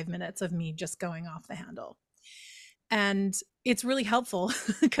for 5 minutes of me just going off the handle? And it's really helpful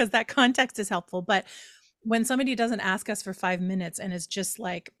because that context is helpful. But when somebody doesn't ask us for 5 minutes and is just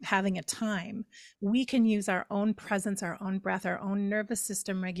like having a time, we can use our own presence, our own breath, our own nervous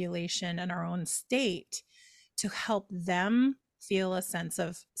system regulation, and our own state to help them feel a sense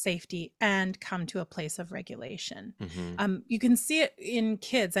of safety and come to a place of regulation. Hmm. You can see it in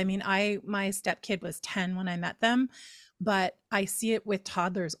kids. I mean, my step kid was 10 when I met them, but I see it with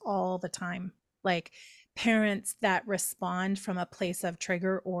toddlers all the time. Like parents that respond from a place of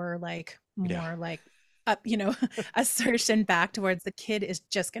trigger or like Yeah. more like up, assertion back towards the kid is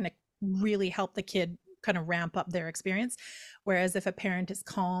just going to really help the kid kind of ramp up their experience. Whereas if a parent is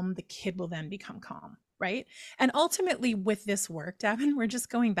calm, the kid will then become calm, right? And ultimately, with this work, Davin, we're just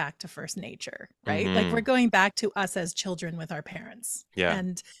going back to first nature, right? Like we're Hmm. going back to us as children with our parents. Yeah.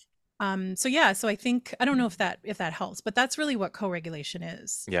 And so yeah, so I think I don't know if that helps, but that's really what co-regulation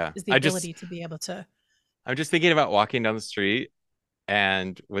Yeah. is the ability to be able to. I'm just thinking about walking down the street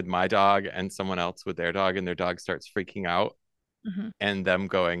and with my dog and someone else with their dog and their dog starts freaking out Mhm. and them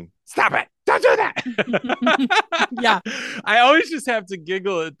going, "Stop it. Don't do that." Yeah, I always just have to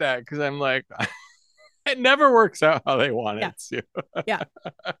giggle at that because I'm like, it never works out how they want yeah, it to. yeah,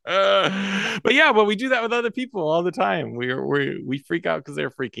 yeah, But yeah, but we do that with other people all the time. We freak out because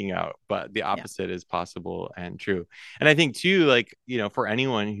they're freaking out, but the yeah, opposite is possible and true. And I think too, like for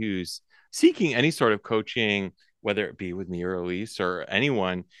anyone who's seeking any sort of coaching, whether it be with me or Elise or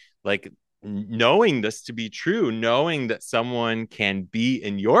anyone, like knowing this to be true, knowing that someone can be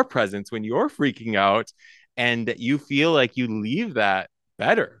in your presence when you're freaking out, and that you feel like you leave that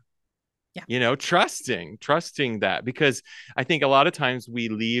better, yeah, trusting that, because I think a lot of times we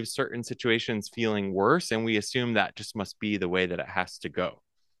leave certain situations feeling worse and we assume that just must be the way that it has to go,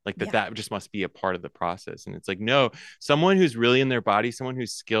 like that yeah, that just must be a part of the process. And it's like, no, someone who's really in their body, someone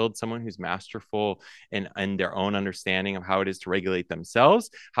who's skilled, someone who's masterful in their own understanding of how it is to regulate themselves,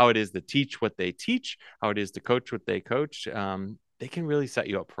 how it is to teach what they teach, how it is to coach what they coach, they can really set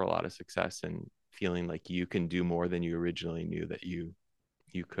you up for a lot of success and feeling like you can do more than you originally knew that you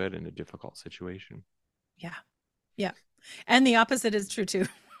could in a difficult situation. yeah, yeah. And the opposite is true too,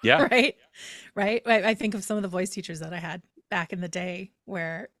 Yeah. right? Right. I think of some of the voice teachers that I had back in the day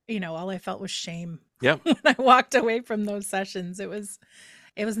where, all I felt was shame Yep. when I walked away from those sessions. It was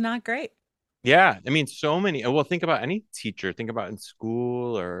not great. Yeah. I mean, so many. Well, think about any teacher, think about in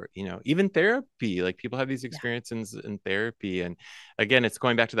school or, even therapy. Like people have these Yeah. experiences in therapy. And again, it's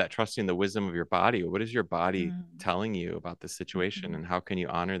going back to that trusting the wisdom of your body. What is your body Mm, telling you about the situation? mhm. And how can you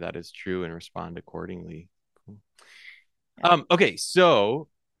honor that as true and respond accordingly? Cool. Yeah. Okay. So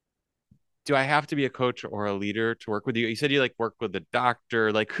do I have to be a coach or a leader to work with you? You said you like work with a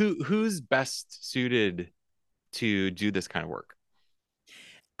doctor. Like who's best suited to do this kind of work?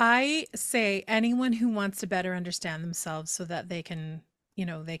 I say anyone who wants to better understand themselves so that they can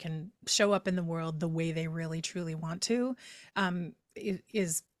show up in the world the way they really truly want to,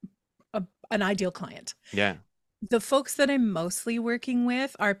 is an ideal client. Yeah. The folks that I'm mostly working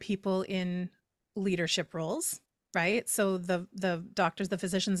with are people in leadership roles, right? So the doctors, the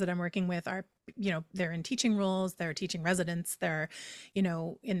physicians that I'm working with are, they're in teaching roles, they're teaching residents, they're,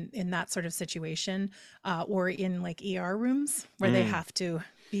 in that sort of situation, or in like ER rooms where they Mm, have to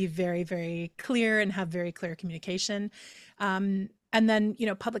be very, very clear and have very clear communication. And then,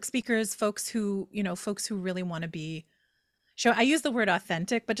 public speakers, folks who really want to be show I use the word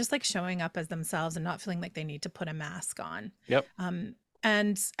authentic, but just like showing up as themselves and not feeling like they need to put a mask on. yep.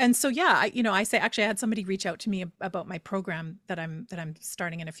 And so yeah, I say actually I had somebody reach out to me about my program that I'm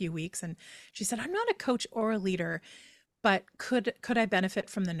starting in a few weeks, and she said, "I'm not a coach or a leader, but could I benefit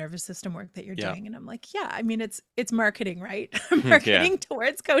from the nervous system work that you're Yeah. doing?" And I'm like, "Yeah, I mean it's marketing, right? Yeah. Marketing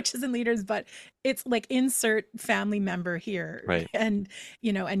towards coaches and leaders, but it's like insert family member here Right. and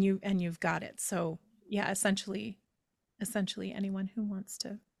you've got it." So, yeah, essentially anyone who wants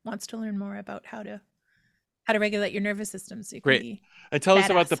to learn more about how to regulate your nervous system so you can Great. be And badass.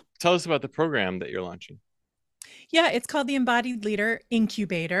 tell us about the program that you're launching. Yeah, it's called the Embodied Leader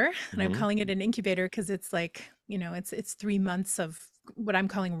Incubator, and I'm Hmm. calling it an incubator because it's like, it's 3 months of what I'm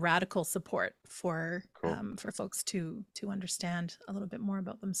calling radical support Cool. for folks to understand a little bit more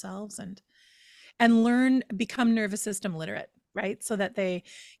about themselves and learn, become nervous system literate, right? So that they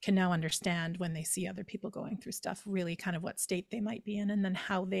can now understand when they see other people going through stuff, really kind of what state they might be in, and then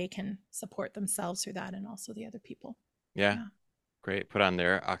how they can support themselves through that and also the other people. Yeah. Yeah, Great. Put on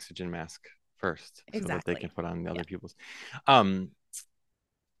their oxygen mask first so that they can exactly. put on the Yeah. other people's. Um,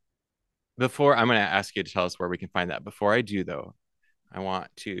 Before I'm going to ask you to tell us where we can find that. Before I do, though, I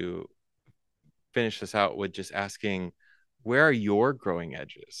want to finish this out with just asking, where are your growing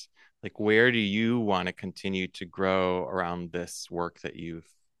edges? Like, where do you want to continue to grow around this work that you've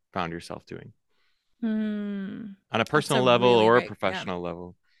found yourself doing on a That's a personal level really or a great, yeah. professional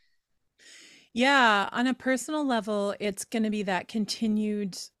level? Yeah, on a personal level, it's going to be that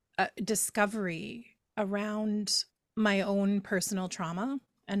continued discovery around my own personal trauma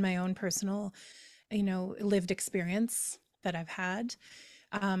and my own personal, lived experience that I've had.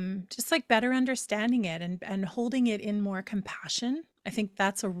 Just like better understanding it and holding it in more compassion. I think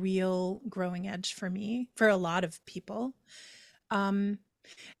that's a real growing edge for me, for a lot of people. Um,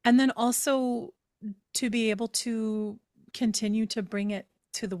 and then also to be able to continue to bring it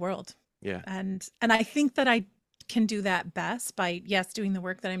to the world. Yeah. And I think that I can do that best by, yes, doing the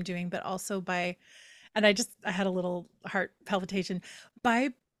work that I'm doing, but also by, and I had a little heart palpitation,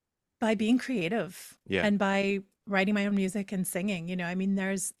 by being creative Yeah. and by writing my own music and singing. I mean,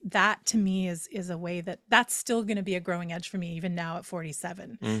 there's that, to me, is a way that's still going to be a growing edge for me even now at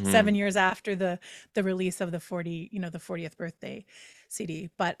 47, Hmm. 7 years after the release of the 40th birthday CD.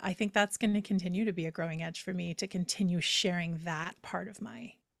 But I think that's going to continue to be a growing edge for me, to continue sharing that part of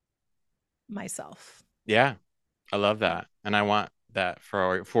myself. Yeah. I love Yeah. that. And I want that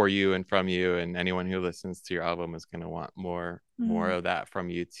for you and from you, and anyone who listens to your album is going to want more Mm. of that from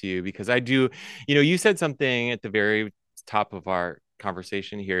you too, because I do, you said something at the very top of our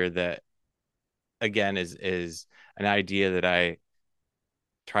conversation here that again is an idea that I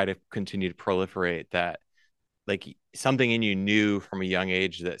try to continue to proliferate, that like something in you knew from a young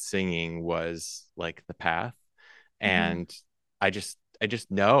age that singing was like the path. Hmm. And I just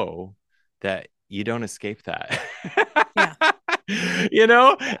know that you don't escape that. Yeah.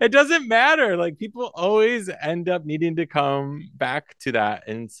 Yeah. It doesn't matter. Like people always end up needing to come back to that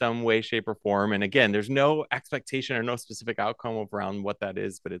in some way, shape, or form. And again, there's no expectation or no specific outcome around what that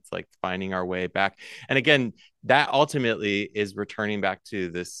is, but it's like finding our way back. And again, that ultimately is returning back to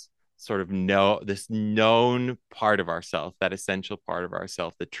this sort of this known part of ourself, that essential part of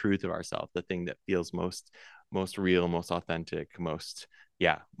ourself, the truth of ourself, the thing that feels most real, most authentic, most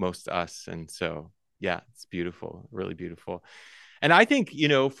us. And so yeah, it's beautiful, really beautiful. And I think,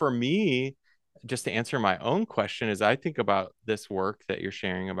 for me, just to answer my own question, as I think about this work that you're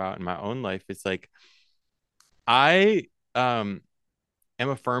sharing about in my own life, it's like I am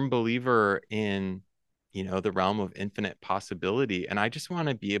a firm believer in, the realm of infinite possibility. And I just want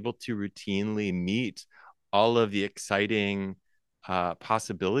to be able to routinely meet all of the exciting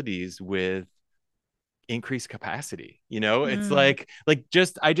possibilities with increased capacity. It's Mm. like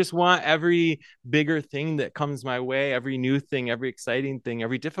just I just want every bigger thing that comes my way, every new thing, every exciting thing,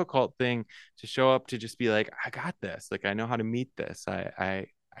 every difficult thing to show up, to just be like, I got this. Like I know how to meet this. I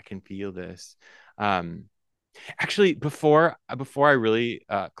can feel this. um Actually, before I really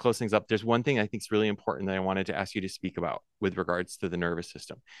close things up, there's one thing I think is really important that I wanted to ask you to speak about with regards to the nervous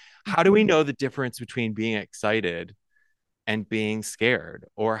system. How do Mhm. we know the difference between being excited and being scared?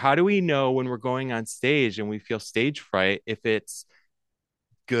 Or how do we know when we're going on stage and we feel stage fright, if it's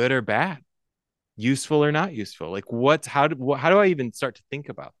good or bad, useful or not useful? Like how do I even start to think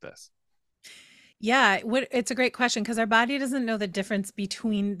about this? Yeah, it's a great question because our body doesn't know the difference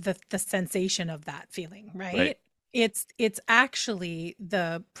between the sensation of that feeling, Right. right? It's actually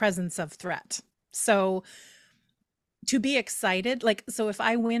the presence of threat. So to be excited, like, so if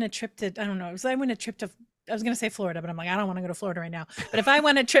I win a trip to, I don't know, if I win a trip to was going to say Florida, but I'm like, I don't want to go to Florida right now. But if I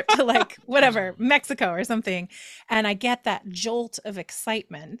want a trip to like whatever, Mexico or something, and I get that jolt of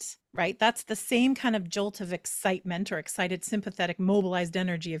excitement, right? That's the same kind of jolt of excitement or excited, sympathetic, mobilized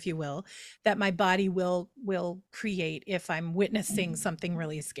energy, if you will, that my body will create if I'm witnessing something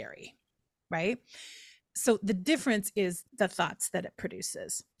really scary, right? So the difference is the thoughts that it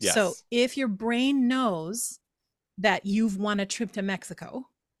produces. Yes. So if your brain knows that you've won a trip to Mexico,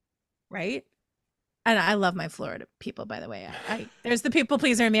 right? And I love my Florida people, by the way. There's the people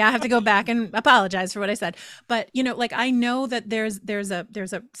pleaser in me. I have to go back and apologize for what I said. But like I know that there's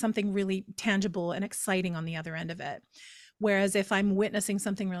a something really tangible and exciting on the other end of it. Whereas if I'm witnessing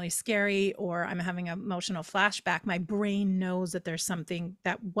something really scary or I'm having an emotional flashback, my brain knows that there's something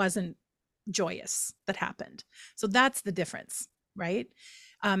that wasn't joyous that happened. So that's the difference, right?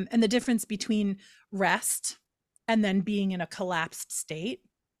 And the difference between rest and then being in a collapsed state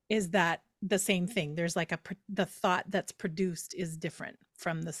is that the same thing. There's like the thought that's produced is different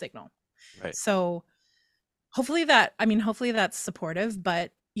from the signal. Right. So hopefully that's supportive,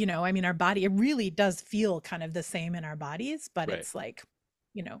 but our body, it really does feel kind of the same in our bodies, but right. It's like,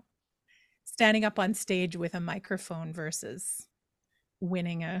 standing up on stage with a microphone versus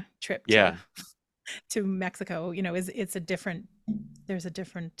winning a trip to Mexico, there's a different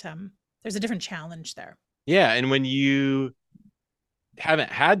challenge there. Yeah. And when you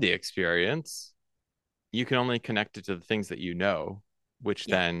haven't had the experience, you can only connect it to the things that which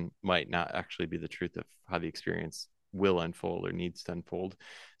then might not actually be the truth of how the experience will unfold or needs to unfold.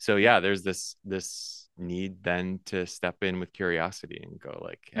 So there's this need then to step in with curiosity and go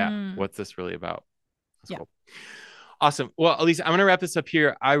like, what's this really about? That's cool. Awesome. Well, Elise, I'm going to wrap this up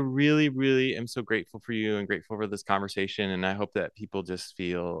here. I really, really am so grateful for you and grateful for this conversation. And I hope that people just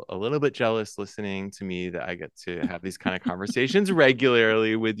feel a little bit jealous listening to me that I get to have these kind of conversations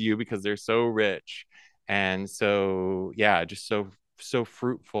regularly with you because they're so rich. And so, just so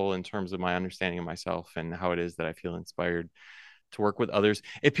fruitful in terms of my understanding of myself and how it is that I feel inspired to work with others.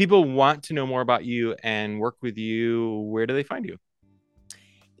 If people want to know more about you and work with you, where do they find you?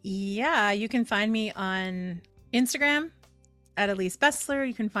 Yeah, you can find me on Instagram at Elise Besler.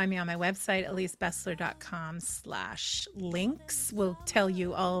 You can find me on my website, elisebesler.com/links. We'll tell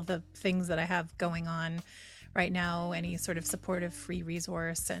you all of the things that I have going on right now, any sort of supportive free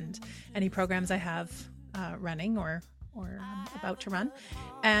resource and any programs I have running or about to run.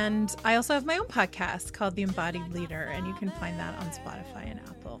 And I also have my own podcast called The Embodied Leader, and you can find that on Spotify and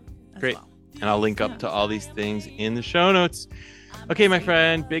Apple as well. And I'll link up to all these things in the show notes. Okay, my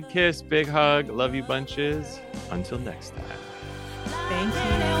friend, big kiss, big hug. Love you bunches. Until next time. Thank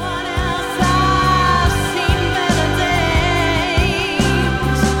you.